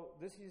 So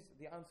this is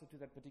the answer to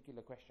that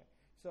particular question.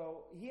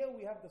 So here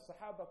we have the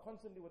Sahaba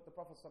constantly with the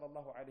Prophet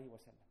sallallahu alaihi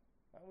wasallam.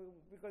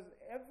 Because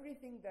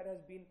everything that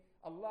has been,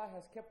 Allah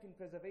has kept in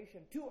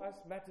preservation to us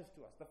matters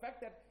to us. The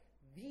fact that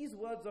these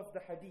words of the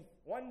hadith,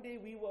 one day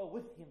we were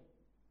with him,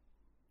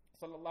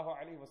 sallallahu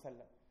alaihi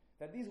wasallam,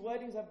 that these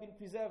wordings have been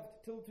preserved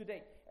till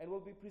today and will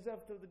be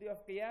preserved till the day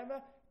of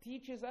Qiyamah,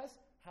 teaches us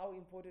how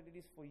important it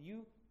is for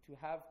you to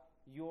have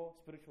your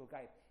spiritual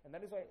guide. And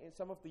that is why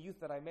some of the youth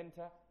that I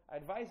mentor, I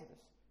advise this,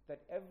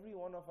 that every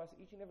one of us,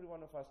 each and every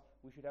one of us,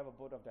 we should have a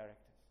board of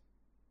directors.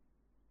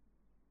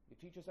 You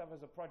treat yourself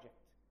as a project.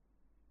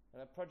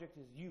 And that project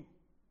is you.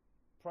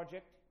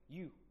 Project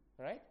you.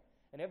 Right?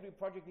 And every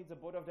project needs a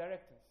board of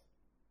directors.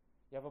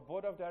 You have a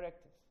board of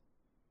directors,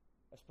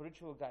 a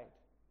spiritual guide,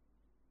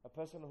 a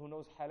person who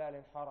knows halal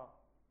and haram,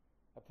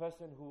 a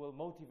person who will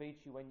motivate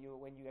you when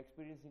you're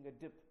experiencing a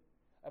dip,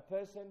 a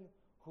person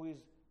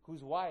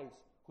who's wise,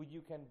 who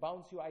you can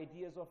bounce your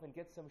ideas off and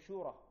get some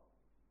shura.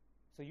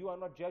 So you are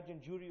not judge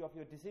and jury of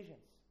your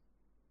decisions.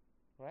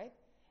 Right?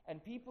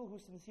 And people who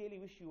sincerely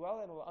wish you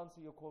well and will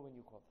answer your call when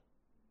you call them.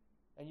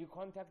 And you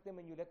contact them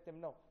and you let them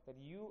know that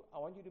I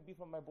want you to be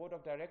from my board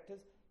of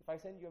directors. If I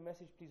send you a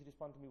message, please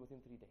respond to me within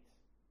 3 days,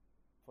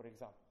 for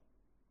example.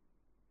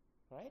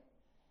 Right?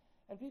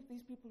 And these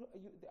people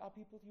are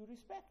people you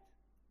respect.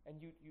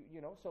 And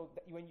so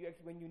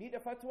when you need a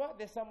fatwa,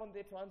 there's someone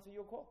there to answer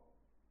your call.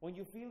 When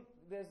you feel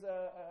there's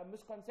a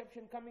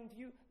misconception coming to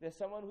you, there's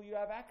someone who you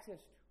have access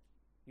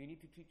to. You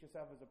need to treat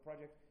yourself as a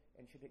project,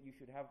 and you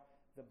should have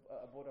the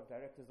board of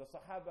directors. The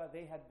Sahaba,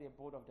 they had their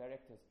board of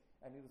directors,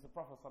 and it was the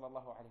Prophet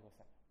sallallahu alaihi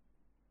wasallam.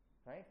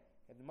 Right?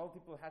 He had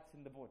multiple hats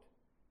in the board,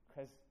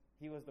 because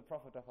he was the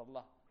Prophet of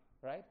Allah.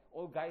 Right?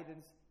 All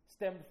guidance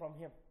stemmed from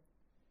him,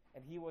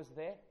 and he was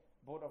their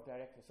board of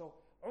directors. So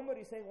Umar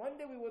is saying, one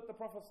day we were with the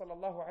Prophet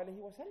sallallahu alaihi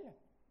wasallam.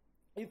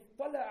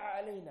 اطلع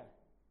علينا.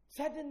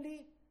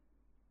 Suddenly,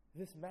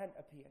 this man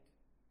appeared.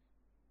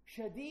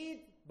 Shadid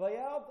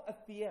bayad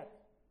al-thiyab.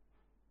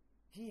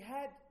 He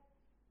had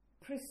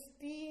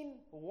pristine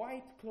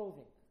white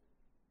clothing.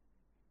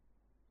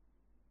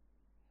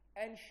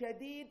 And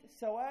shadid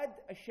sawad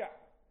al-sha'r.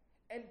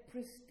 And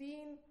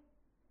pristine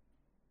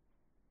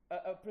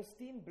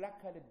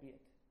black colored beard.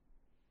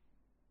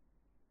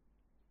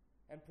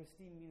 And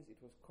pristine means it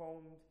was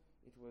combed,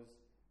 it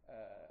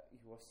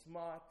was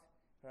smart,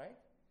 right?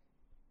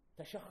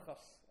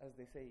 Tashakhas, as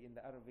they say in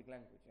the Arabic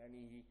language. And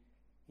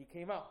he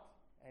came out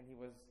and he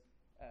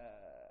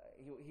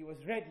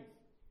was ready.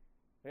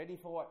 Ready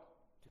for what?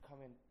 To come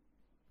and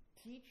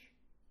teach,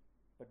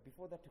 but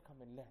before that to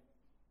come and learn.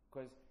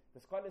 Because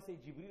the scholars say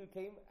Jibreel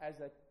came as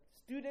a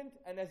student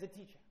and as a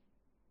teacher.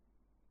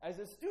 As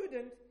a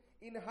student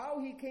in how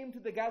he came to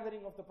the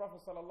gathering of the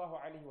Prophet sallallahu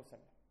alaihi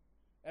wasallam,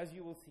 as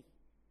you will see.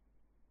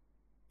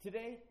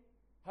 Today,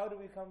 how do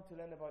we come to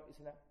learn about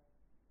Islam?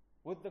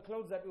 With the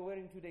clothes that we were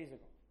wearing 2 days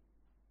ago.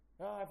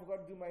 I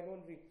forgot to do my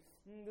laundry.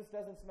 This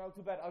doesn't smell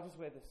too bad. I'll just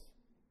wear this.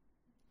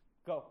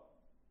 Go.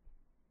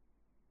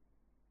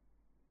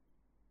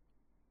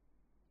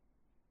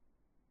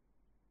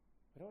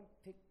 We don't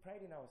take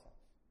pride in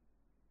ourselves.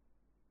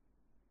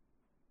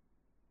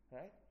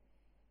 Right?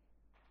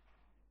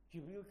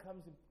 Jibreel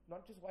comes in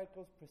not just white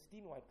clothes,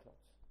 pristine white clothes.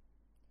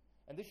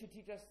 And this should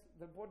teach us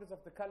the importance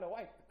of the color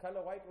white. The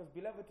color white was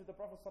beloved to the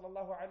Prophet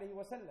sallallahu alaihi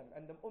wasallam,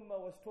 and the ummah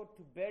was taught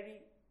to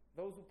bury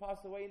those who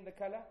pass away in the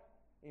color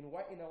in a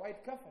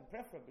white kafan,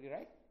 preferably,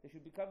 right? They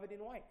should be covered in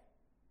white.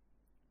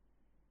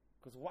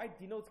 Because white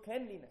denotes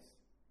cleanliness.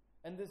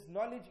 And this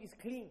knowledge is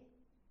clean.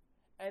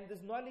 And this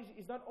knowledge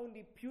is not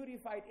only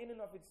purified in and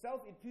of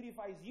itself, it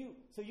purifies you.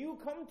 So you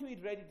come to it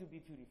ready to be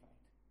purified.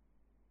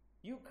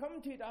 You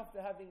come to it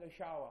after having a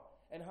shower,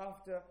 and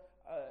after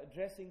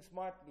dressing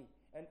smartly,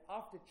 and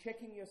after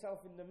checking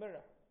yourself in the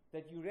mirror,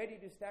 that you're ready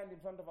to stand in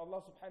front of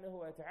Allah subhanahu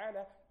wa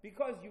ta'ala,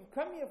 because you've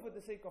come here for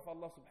the sake of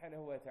Allah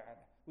subhanahu wa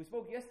ta'ala. We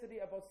spoke yesterday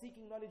about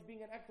seeking knowledge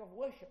being an act of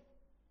worship.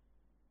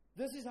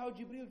 This is how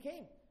Jibreel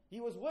came. He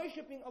was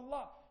worshipping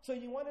Allah. So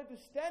he wanted to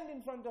stand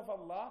in front of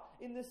Allah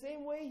in the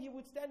same way he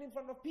would stand in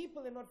front of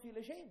people and not feel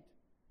ashamed.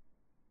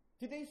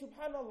 Today,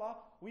 subhanallah,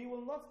 we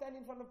will not stand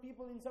in front of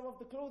people in some of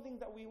the clothing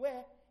that we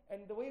wear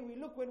and the way we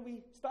look when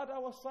we start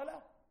our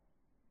salah.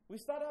 We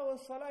start our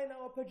salah in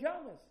our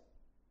pajamas.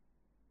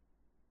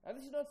 Now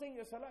this is not saying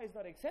your salah is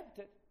not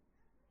accepted,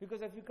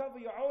 because if you cover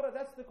your awrah,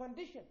 that's the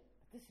condition.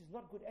 But this is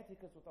not good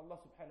etiquette with Allah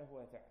subhanahu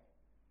wa ta'ala.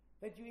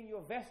 That you in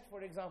your vest,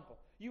 for example.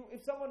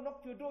 If someone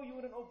knocked your door, you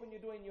wouldn't open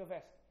your door in your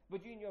vest.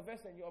 But you in your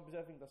vest and you're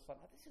observing the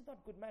salah. This is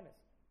not good manners.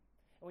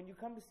 And when you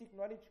come to seek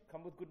knowledge,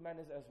 come with good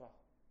manners as well.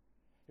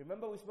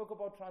 Remember we spoke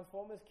about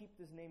transformers? Keep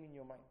this name in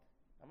your mind.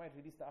 I might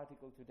release the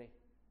article today.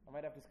 I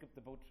might have to skip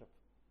the boat trip.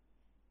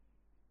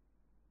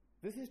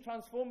 This is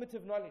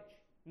transformative knowledge.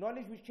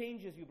 Knowledge which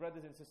changes you,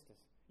 brothers and sisters.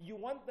 You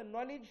want the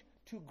knowledge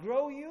to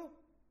grow you.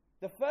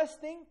 The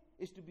first thing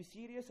is to be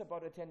serious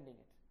about attending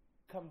it.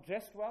 Come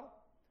dressed well.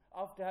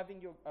 After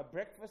having a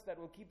breakfast that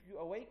will keep you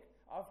awake,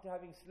 after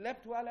having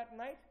slept well at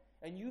night,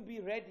 and you be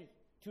ready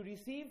to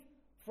receive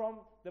from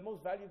the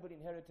most valuable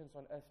inheritance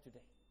on earth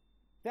today.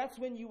 That's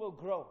when you will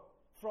grow.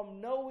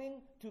 From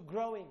knowing to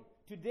growing.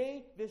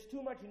 Today, there's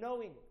too much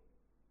knowing.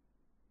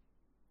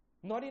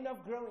 Not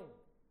enough growing.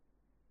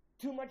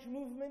 Too much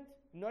movement,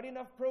 not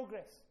enough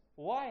progress.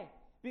 Why?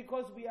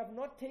 Because we have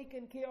not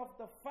taken care of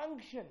the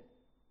function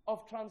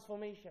of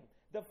transformation,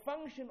 the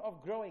function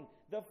of growing,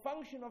 the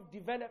function of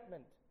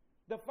development,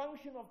 the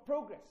function of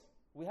progress.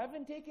 We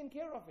haven't taken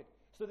care of it.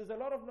 So there's a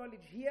lot of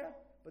knowledge here,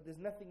 but there's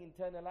nothing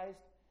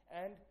internalized,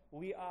 and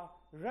we are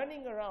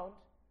running around,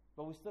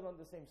 but we're still on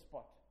the same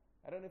spot.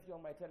 I don't know if you're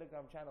on my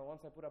Telegram channel.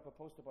 Once I put up a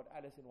post about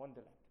Alice in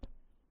Wonderland.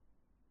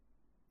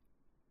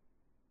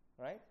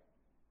 Right?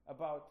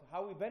 About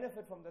how we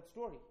benefit from that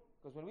story.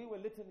 Because when we were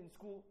little in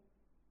school,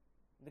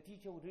 the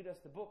teacher would read us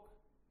the book.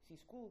 See,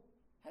 school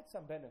had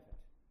some benefit.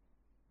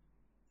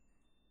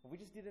 We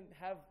just didn't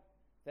have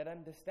that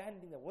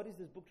understanding of what is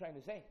this book trying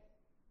to say.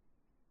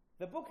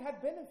 The book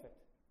had benefit.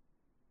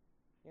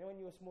 You know, when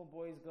you were small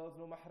boys, girls,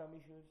 no mahram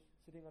issues,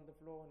 sitting on the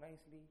floor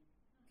nicely,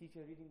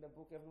 teacher reading the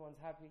book, everyone's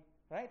happy,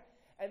 right?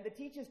 And the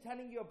teacher's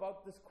telling you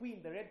about this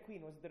queen, the red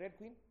queen. Was it the red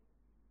queen?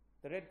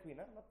 The red queen,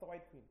 huh? Not the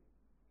white queen.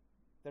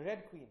 The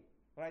red queen,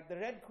 right? The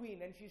red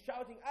queen, and she's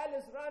shouting,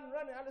 Alice, run,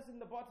 run, Alice in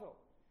the bottle.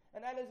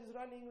 And Alice is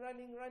running,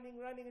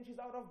 and she's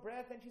out of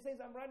breath, and she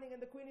says, I'm running,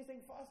 and the queen is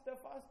saying, faster,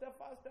 faster,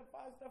 faster,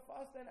 faster,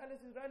 faster, and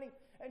Alice is running,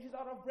 and she's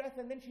out of breath,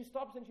 and then she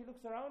stops and she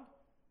looks around,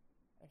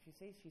 and she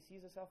says she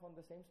sees herself on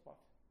the same spot.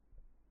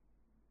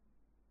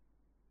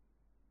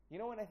 You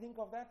know, when I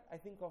think of that, I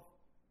think of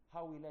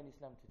how we learn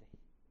Islam today.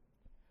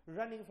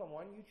 Running from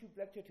one YouTube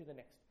lecture to the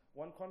next,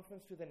 one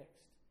conference to the next,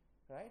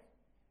 right?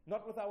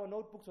 Not with our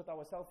notebooks, with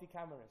our selfie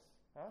cameras.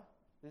 Huh?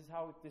 This is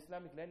how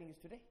Islamic learning is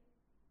today.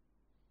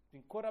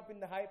 Being caught up in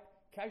the hype,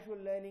 casual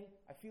learning,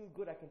 I feel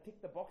good, I can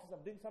tick the boxes,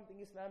 I'm doing something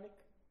Islamic.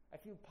 I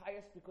feel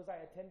pious because I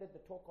attended the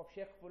talk of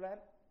Sheikh Fulan.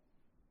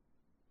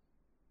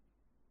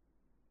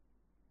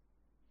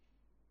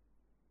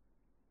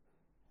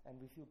 and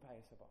we feel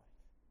pious about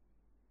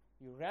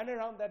it. You ran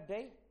around that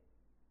day,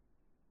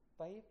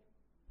 طيب,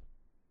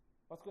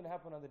 what's going to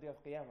happen on the day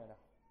of Qiyamah now?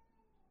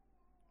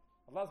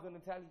 Allah's going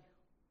to tell you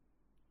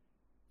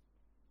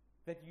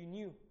that you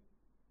knew.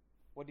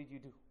 What did you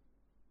do?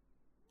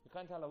 You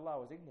can't tell Allah I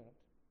was ignorant.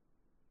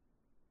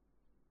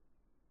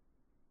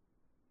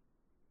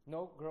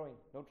 No growing,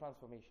 no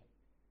transformation.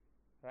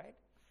 Right?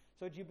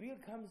 So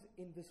Jibreel comes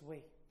in this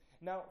way.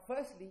 Now,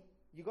 firstly,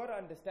 you got to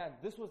understand,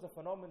 this was a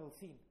phenomenal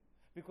scene.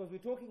 Because we're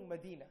talking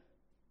Medina.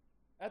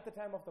 At the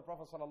time of the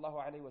Prophet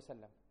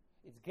ﷺ.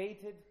 It's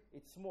gated,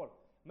 it's small.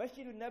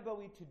 Masjid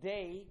al-Nabawi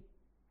today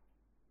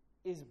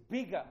is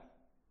bigger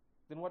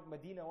than what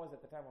Medina was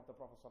at the time of the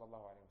Prophet ﷺ.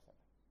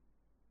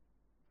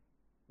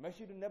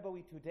 Masjid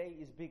al-Nabawi today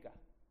is bigger.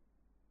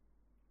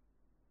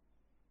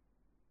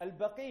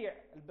 Al-Baqi'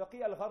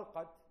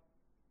 al-Gharqad,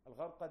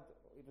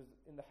 it was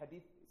in the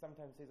hadith,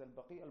 sometimes says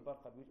Al-Baqi'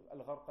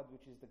 al-Gharqad,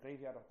 which is the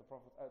graveyard of the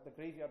Prophet, the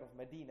graveyard of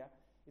Medina.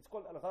 It's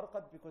called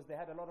Al-Gharqad because they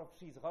had a lot of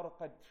trees,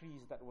 Gharqad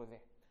trees that were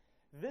there.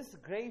 This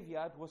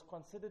graveyard was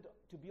considered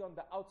to be on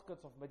the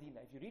outskirts of Medina.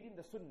 If you read in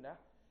the Sunnah,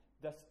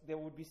 there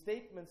would be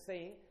statements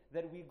saying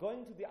that we're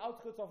going to the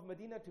outskirts of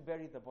Medina to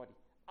bury the body.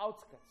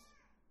 Outskirts.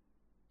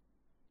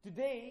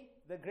 Today,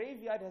 the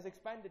graveyard has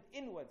expanded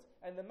inwards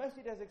and the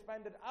masjid has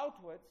expanded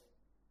outwards,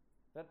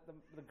 that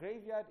the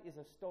graveyard is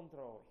a stone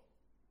throw away.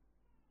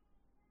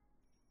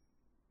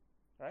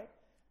 Right?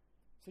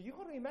 So you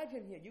got to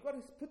imagine here, you got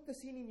to put the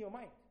scene in your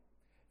mind,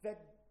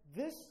 that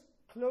this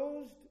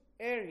closed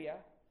area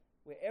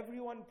where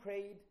everyone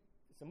prayed,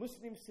 it's a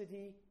Muslim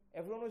city,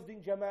 everyone was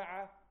doing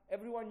jama'ah,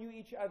 everyone knew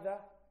each other,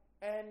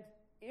 and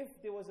if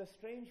there was a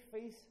strange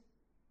face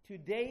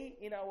today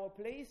in our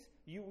place,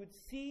 you would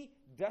see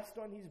dust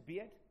on his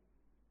beard,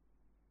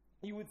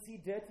 you would see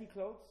dirty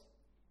clothes,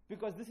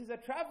 because this is a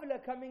traveler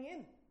coming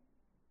in.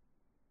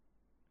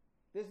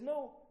 There's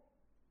no,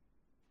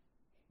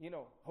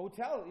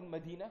 hotel in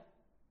Medina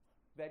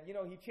that,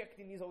 he checked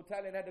in his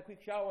hotel and had a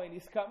quick shower and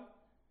he's come.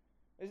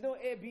 There's no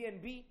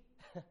Airbnb.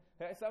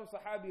 Some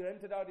Sahabi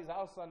rented out his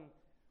house on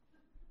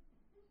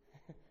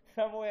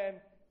somewhere and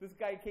this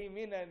guy came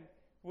in and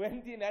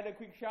went in, had a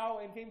quick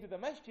shower and came to the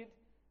masjid.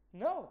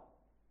 No.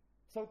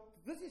 So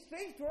this is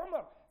strange to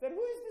Umar, that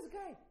who is this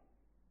guy?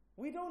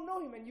 We don't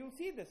know him, and you'll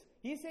see this.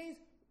 He says,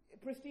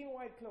 pristine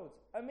white clothes,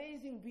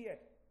 amazing beard.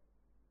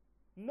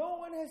 No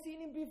one has seen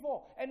him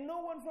before, and no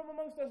one from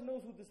amongst us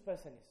knows who this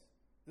person is.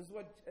 This is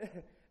what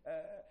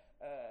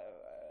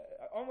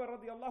Umar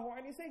radiallahu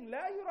anhu is saying,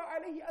 لا يرى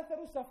عليه أثر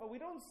السفر. We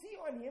don't see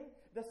on him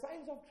the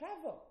signs of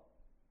travel.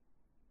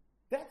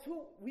 That's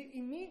who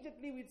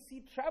we'd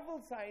see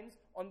travel signs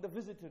on the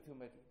visitor to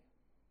Medina.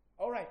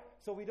 Alright,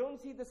 so we don't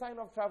see the sign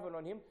of travel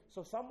on him,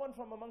 so someone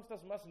from amongst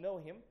us must know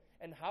him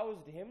and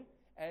housed him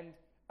and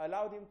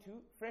allowed him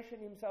to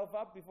freshen himself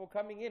up before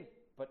coming in.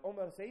 But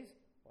Umar says,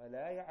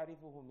 وَلَا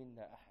يَعْرِفُهُ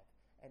مِنَّا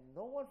أَحَدٍ. And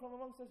no one from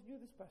amongst us knew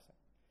this person.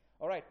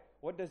 Alright,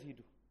 what does he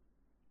do?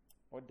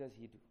 What does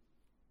he do?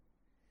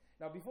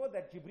 Now before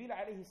that, Jibreel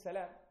alayhi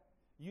salam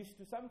used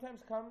to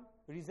sometimes come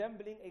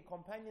resembling a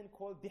companion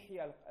called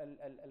Dihya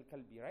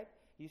al-Kalbi, right?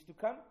 He used to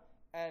come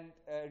and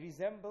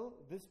resemble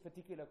this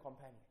particular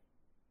companion.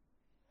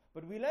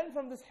 But we learn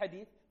from this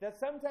hadith that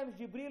sometimes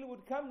Jibreel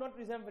would come not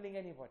resembling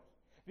anybody.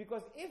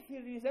 Because if he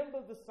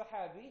resembled the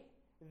Sahabi,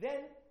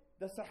 then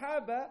the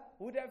Sahaba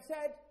would have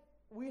said,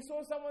 we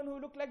saw someone who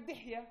looked like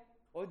Dihya,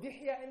 or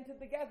Dihya entered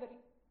the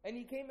gathering, and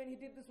he came and he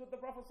did this with the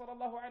Prophet ﷺ.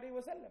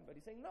 But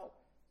he's saying, no,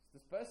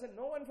 this person,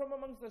 no one from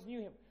amongst us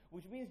knew him.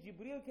 Which means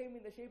Jibreel came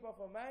in the shape of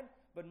a man,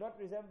 but not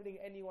resembling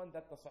anyone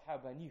that the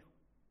Sahaba knew.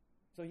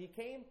 So he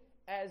came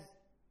as,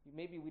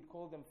 maybe we'd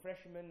call them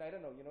freshmen, I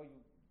don't know,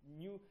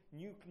 new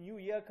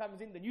year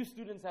comes in, the new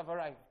students have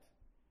arrived.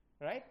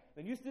 Right?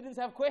 The new students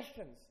have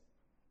questions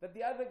that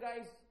the other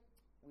guys,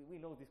 we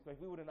know this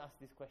question, we wouldn't ask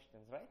these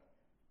questions, right?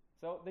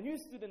 So the new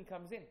student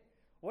comes in.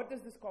 What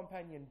does this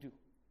companion do?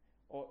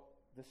 Or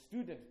the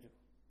student do?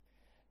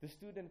 The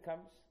student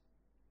comes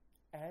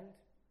and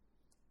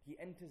he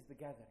enters the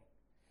gathering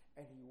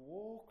and he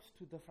walks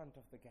to the front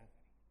of the gathering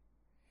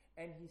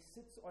and he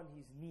sits on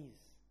his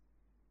knees.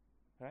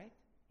 Right?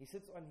 He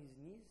sits on his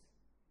knees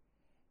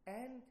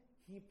and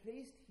he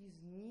placed his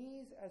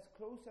knees as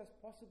close as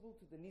possible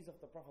to the knees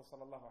of the Prophet ﷺ.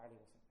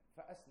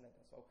 فَأَسْنَدَ.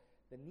 So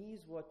the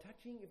knees were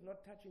touching, if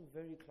not touching,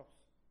 very close.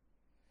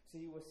 So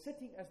he was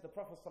sitting as the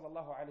Prophet ﷺ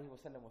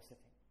was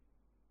sitting.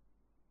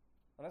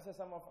 And that's why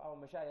some of our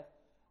mashayikh,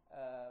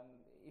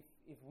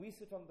 if we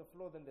sit on the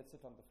floor, then they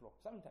sit on the floor.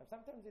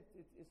 Sometimes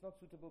it's not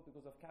suitable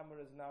because of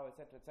cameras now,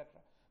 etc.,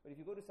 etc. But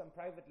if you go to some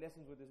private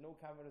lessons where there's no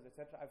cameras,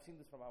 etc., I've seen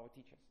this from our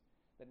teachers.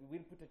 That we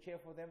will put a chair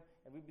for them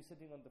and we'll be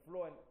sitting on the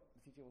floor and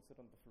the teacher will sit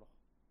on the floor.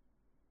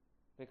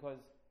 Because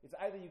it's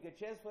either you get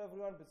chairs for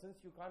everyone, but since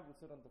you can't, we'll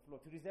sit on the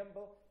floor. To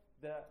resemble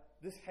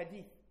this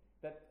hadith,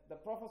 that the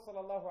Prophet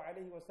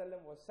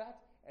ﷺ was sat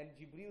and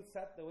Jibreel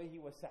sat the way he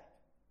was sat.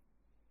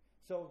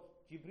 So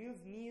Jibreel's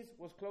knees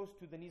was close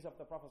to the knees of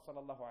the Prophet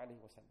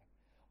ﷺ.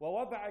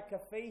 وَوَضَعَ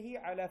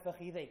كَفَّيْهِ عَلَى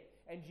فَخِذَيْهِ.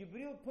 And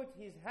Jibreel put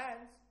his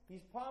hands,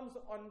 his palms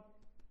on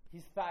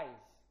his thighs.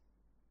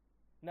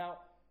 Now,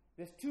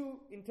 there's two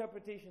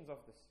interpretations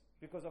of this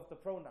because of the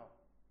pronoun.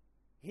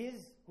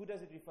 His, who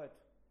does it refer to?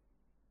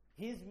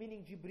 His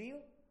meaning Jibreel,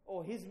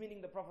 or his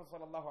meaning the Prophet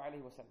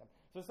ﷺ.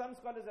 So some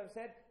scholars have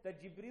said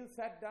that Jibreel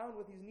sat down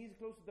with his knees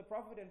close to the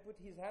Prophet and put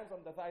his hands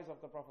on the thighs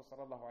of the Prophet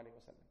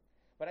ﷺ.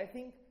 But I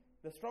think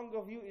the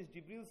stronger view is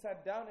Jibreel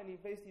sat down and he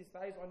placed his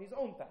thighs on his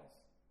own thighs.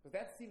 Because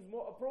that seems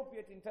more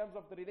appropriate in terms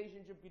of the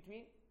relationship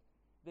between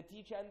the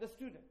teacher and the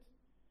student.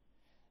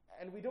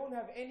 And we don't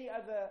have any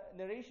other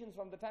narrations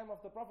from the time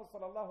of the Prophet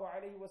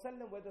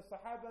ﷺ where the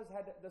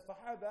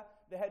Sahaba,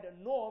 they had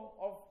a norm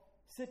of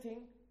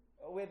sitting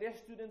where their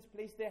students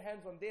placed their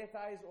hands on their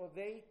thighs, or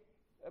they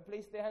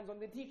placed their hands on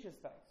their teacher's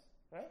thighs,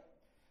 right?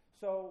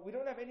 So we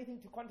don't have anything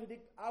to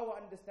contradict our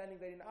understanding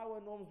that in our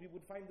norms we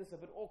would find this a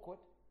bit awkward.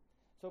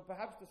 So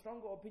perhaps the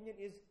stronger opinion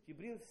is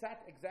Jibreel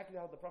sat exactly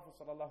how the Prophet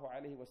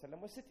ﷺ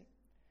was sitting.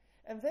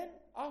 And then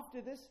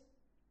after this,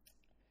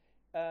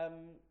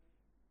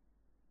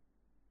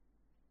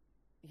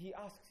 he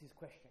asks his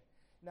question.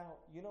 Now,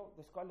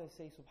 the scholars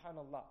say,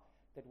 subhanallah,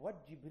 that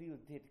what Jibreel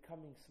did,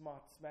 coming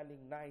smart,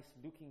 smelling nice,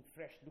 looking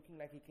fresh, looking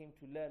like he came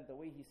to learn, the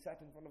way he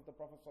sat in front of the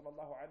Prophet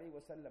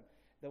ﷺ,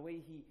 the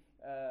way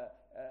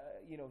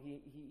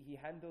he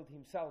handled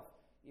himself.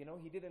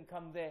 He didn't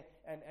come there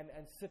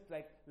and sit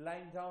like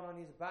lying down on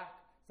his back.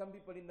 Some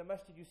people in the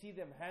masjid, you see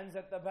them, hands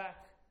at the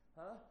back,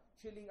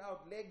 chilling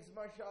out, legs,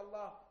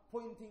 mashallah,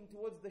 pointing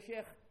towards the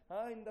sheikh,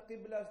 in the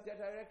qibla's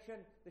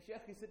direction. The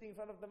sheikh is sitting in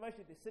front of the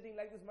masjid, is sitting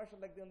like this,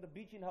 mashallah, like they're on the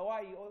beach in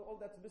Hawaii. All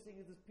that's missing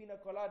is this pina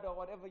colada or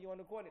whatever you want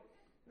to call it.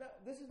 Now,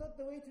 this is not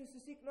the way to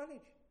seek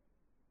knowledge.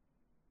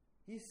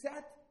 He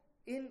sat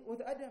in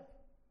with adab.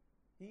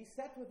 He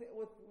sat with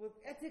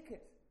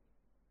etiquette.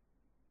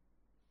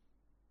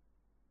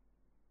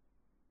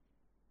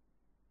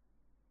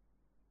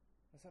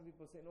 Some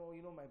people say, no,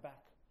 my back.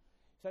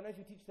 Sometimes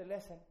you teach the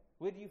lesson.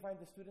 Where do you find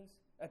the students?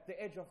 At the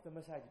edge of the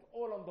masajid,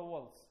 all on the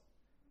walls.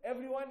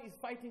 Everyone is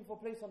fighting for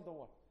place on the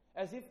wall.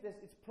 As if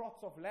it's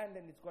plots of land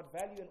and it's got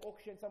value and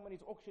auction. Someone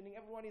is auctioning.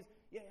 Everyone is,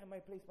 my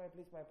place.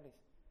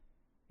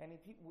 And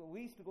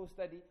we used to go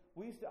study.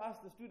 We used to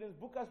ask the students,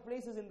 book us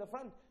places in the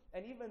front.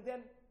 And even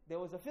then, there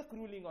was a fiqh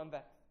ruling on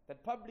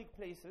that public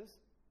places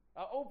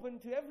are open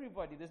to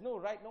everybody. There's no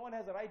right. No one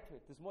has a right to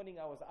it. This morning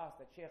I was asked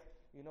that, Sheikh,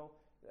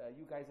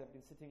 you guys have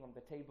been sitting on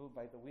the table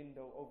by the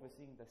window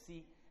overseeing the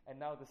sea, and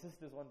now the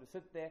sisters want to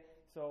sit there.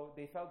 So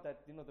they felt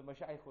that, the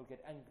mashayikh will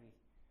get angry.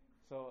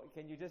 So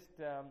can you just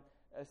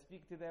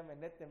speak to them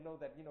and let them know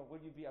that, will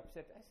you be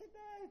upset? I said,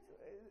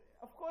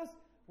 of course,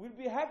 we'll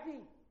be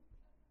happy.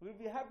 We'll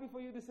be happy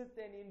for you to sit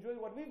there and enjoy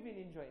what we've been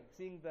enjoying,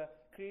 seeing the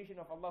creation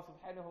of Allah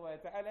subhanahu wa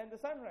ta'ala and the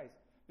sunrise.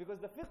 Because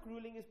the fiqh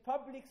ruling is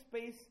public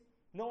space.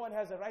 No one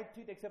has a right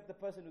to it except the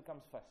person who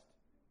comes first.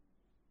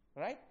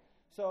 Right?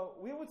 So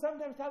we would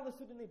sometimes tell the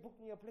student, hey, book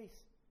me a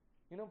place.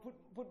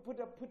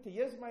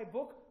 Here's my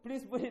book,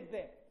 please put it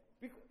there.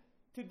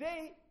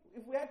 Today,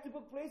 if we had to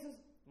book places,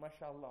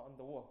 mashallah, on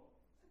the wall.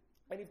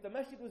 And if the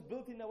masjid was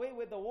built in a way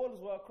where the walls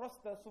were across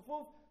the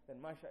sufuf,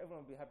 then mashallah,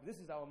 everyone would be happy. This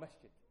is our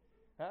masjid.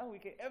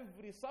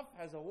 Every saf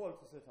has a wall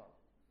to sit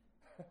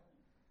on.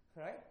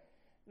 Right?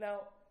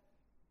 Now,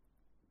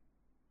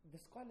 the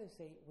scholars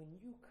say, when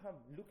you come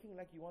looking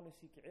like you want to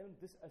seek ilm,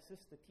 this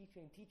assists the teacher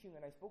in teaching.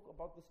 And I spoke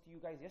about this to you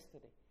guys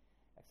yesterday.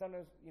 Like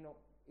sometimes,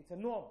 it's a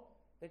norm.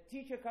 The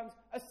teacher comes,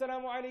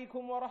 Assalamu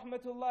alaikum wa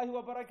rahmatullahi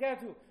wa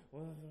barakatuh.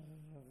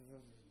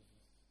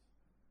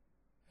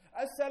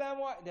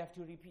 They have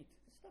to repeat.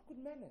 It's not good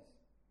manners.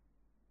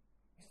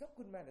 It's not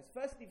good manners.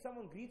 Firstly, if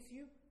someone greets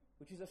you,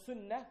 which is a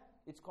sunnah,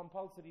 it's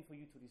compulsory for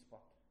you to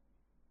respond.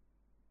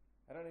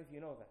 I don't know if you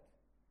know that.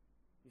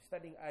 You're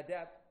studying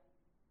adab.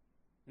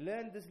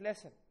 Learn this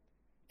lesson.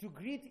 To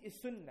greet is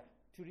sunnah.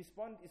 To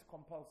respond is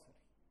compulsory.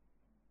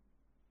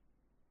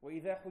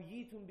 وَإِذَا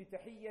حُيِّيتُمْ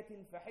بِتَحِيَّةٍ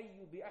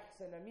فَحَيُّوا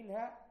بِأَحْسَنَ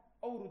مِنْهَا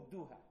أَوْ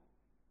رُدُّوهَا.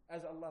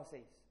 As Allah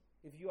says,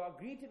 if you are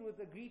greeted with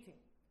a greeting,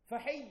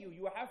 فَحَيُّوا,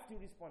 you have to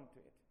respond to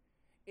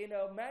it in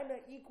a manner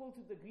equal to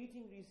the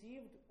greeting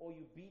received, or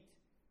you beat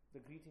the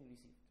greeting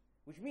received.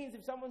 Which means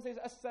if someone says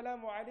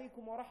Assalamu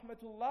alaikum wa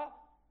rahmatullah,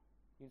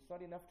 it's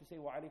not enough to say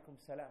wa alaikum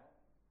salam.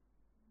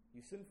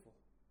 You're sinful.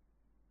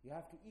 You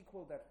have to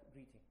equal that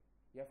greeting.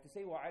 You have to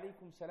say wa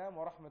alaikum salam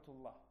wa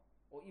rahmatullah.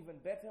 Or even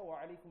better, wa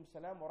alaikum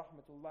salam wa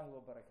rahmatullahi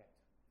wa barakatuh.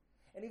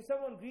 And if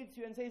someone greets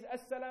you and says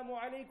Assalamu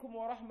alaikum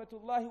wa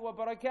rahmatullahi wa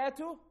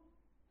barakatuh,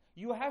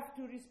 you have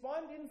to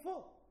respond in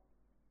full.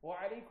 Wa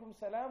alaikum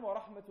salam wa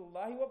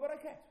rahmatullahi wa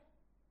barakatuh.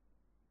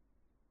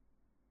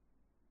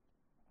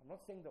 I'm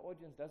not saying the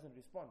audience doesn't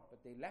respond, but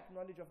they lack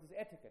knowledge of this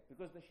etiquette.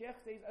 Because the sheikh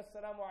says,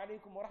 Assalamu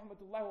alaikum wa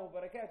rahmatullahi wa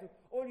barakatuh.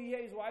 All you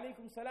hear is wa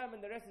alaikum salam,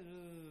 and the rest is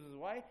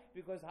why?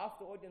 Because half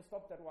the audience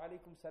stopped at wa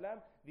alaikum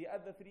salam, the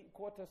other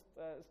 3/4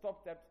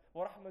 stopped at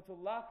wa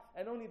rahmatullah,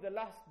 and only the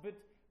last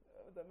bit,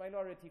 the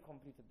minority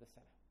completed the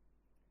salam.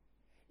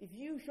 If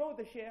you show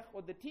the sheikh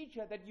or the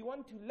teacher that you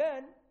want to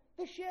learn,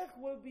 the sheikh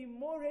will be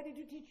more ready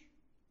to teach you.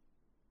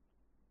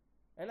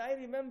 And I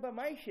remember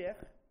my sheikh,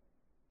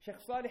 Sheikh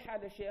Salih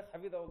al-Sheikh,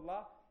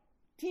 Hafidhahullah,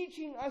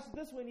 teaching us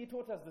this when he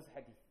taught us this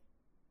hadith.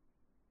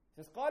 He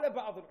Says, قال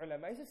بعض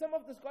العلماء. He says, some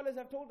of the scholars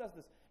have told us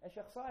this. And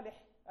Sheikh Salih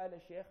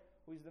al-Sheikh,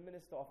 who is the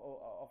minister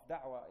of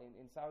Da'wah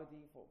in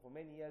Saudi for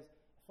many years,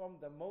 is from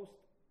the most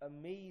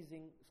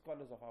amazing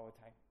scholars of our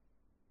time.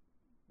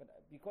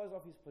 But because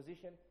of his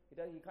position, he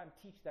can't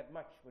teach that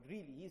much. But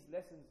really, his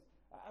lessons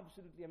are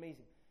absolutely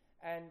amazing.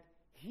 And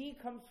he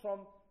comes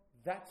from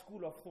that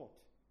school of thought,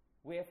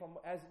 where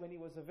when he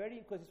was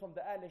because he's from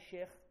the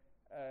al-Sheikh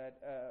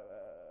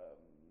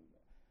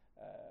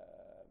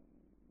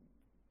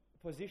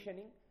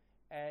positioning,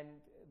 and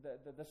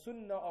the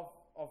sunnah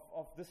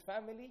of this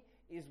family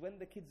is when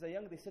the kids are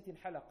young, they sit in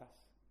halaqas.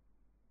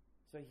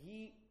 So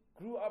he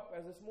grew up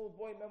as a small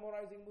boy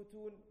memorizing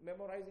mutun,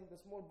 memorizing the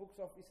small books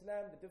of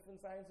Islam, the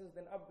different sciences,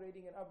 then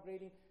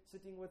upgrading,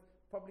 sitting with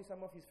probably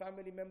some of his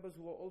family members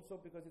who are also,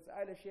 because it's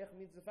al-Sheikh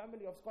means the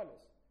family of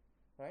scholars,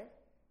 right?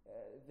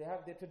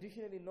 They're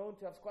traditionally known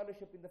to have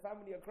scholarship in the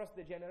family across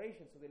the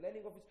generations, so they're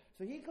learning of it.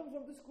 So he comes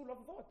from this school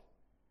of thought.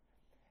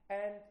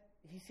 And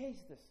he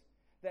says this,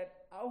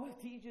 that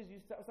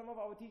some of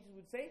our teachers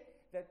would say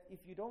that if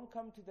you don't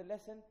come to the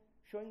lesson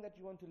showing that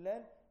you want to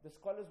learn, the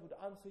scholars would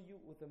answer you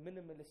with a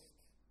minimalist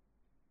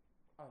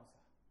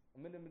answer, a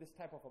minimalist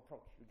type of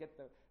approach. You get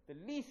the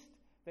least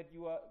that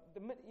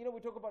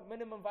we talk about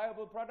minimum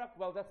viable product,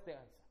 well, that's the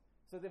answer.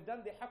 So they've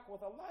done the haqq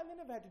with Allah and they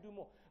never had to do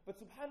more. But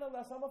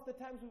subhanAllah, some of the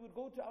times we would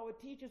go to our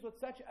teachers with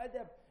such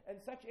adab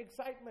and such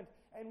excitement,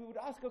 and we would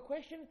ask a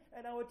question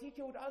and our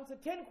teacher would answer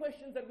 10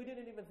 questions that we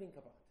didn't even think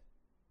about.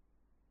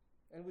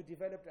 And we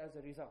developed as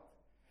a result.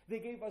 They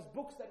gave us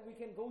books that we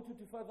can go to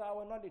further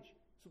our knowledge.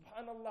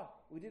 Subhanallah,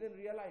 we didn't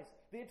realize.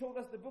 They told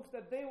us the books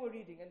that they were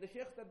reading and the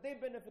sheikhs that they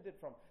benefited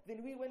from.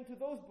 Then we went to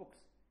those books.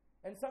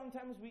 And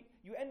sometimes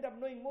you end up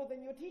knowing more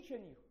than your teacher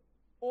knew.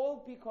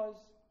 All because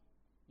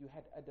you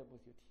had adab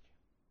with your teacher.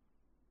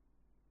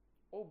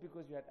 All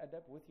because you had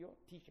adab with your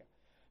teacher.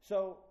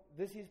 So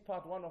this is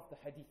part one of the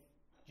hadith.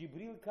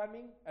 Jibreel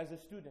coming as a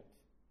student.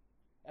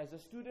 As a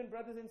student,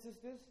 brothers and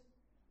sisters,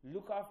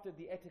 look after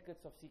the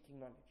etiquettes of seeking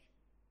knowledge.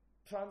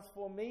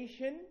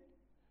 Transformation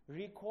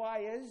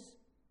requires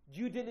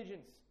due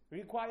diligence,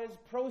 requires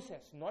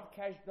process, not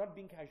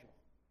being casual.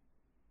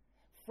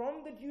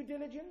 From the due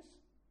diligence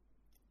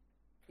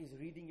is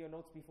reading your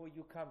notes before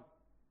you come,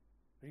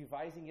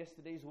 revising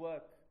yesterday's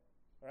work,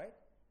 right?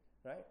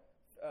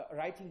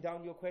 Writing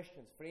down your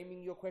questions,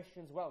 framing your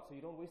questions well, so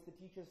you don't waste the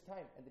teacher's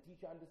time, and the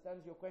teacher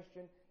understands your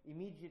question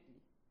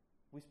immediately.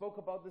 We spoke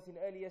about this in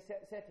earlier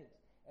settings.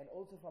 And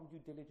also from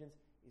due diligence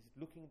is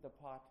looking the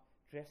part,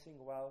 dressing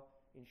well,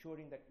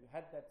 ensuring that you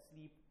had that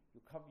sleep,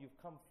 you've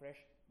come fresh,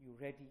 you're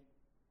ready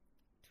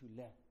to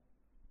learn.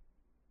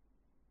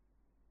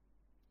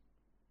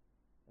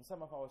 And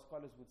some of our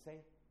scholars would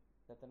say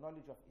that the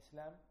knowledge of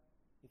Islam,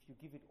 if you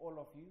give it all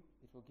of you,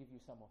 it will give you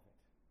some of it.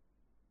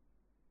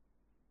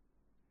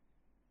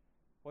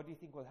 What do you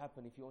think will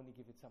happen if you only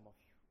give it some of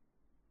you?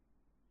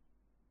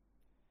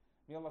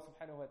 May Allah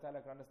subhanahu wa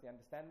ta'ala grant us the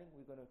understanding.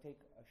 We're going to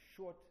take a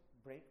short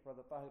break.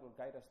 Brother Tahir will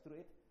guide us through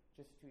it,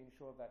 just to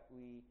ensure that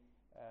we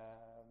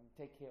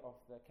take care of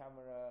the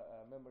camera,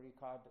 memory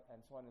card,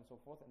 and so on and so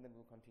forth, and then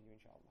we'll continue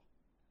inshallah.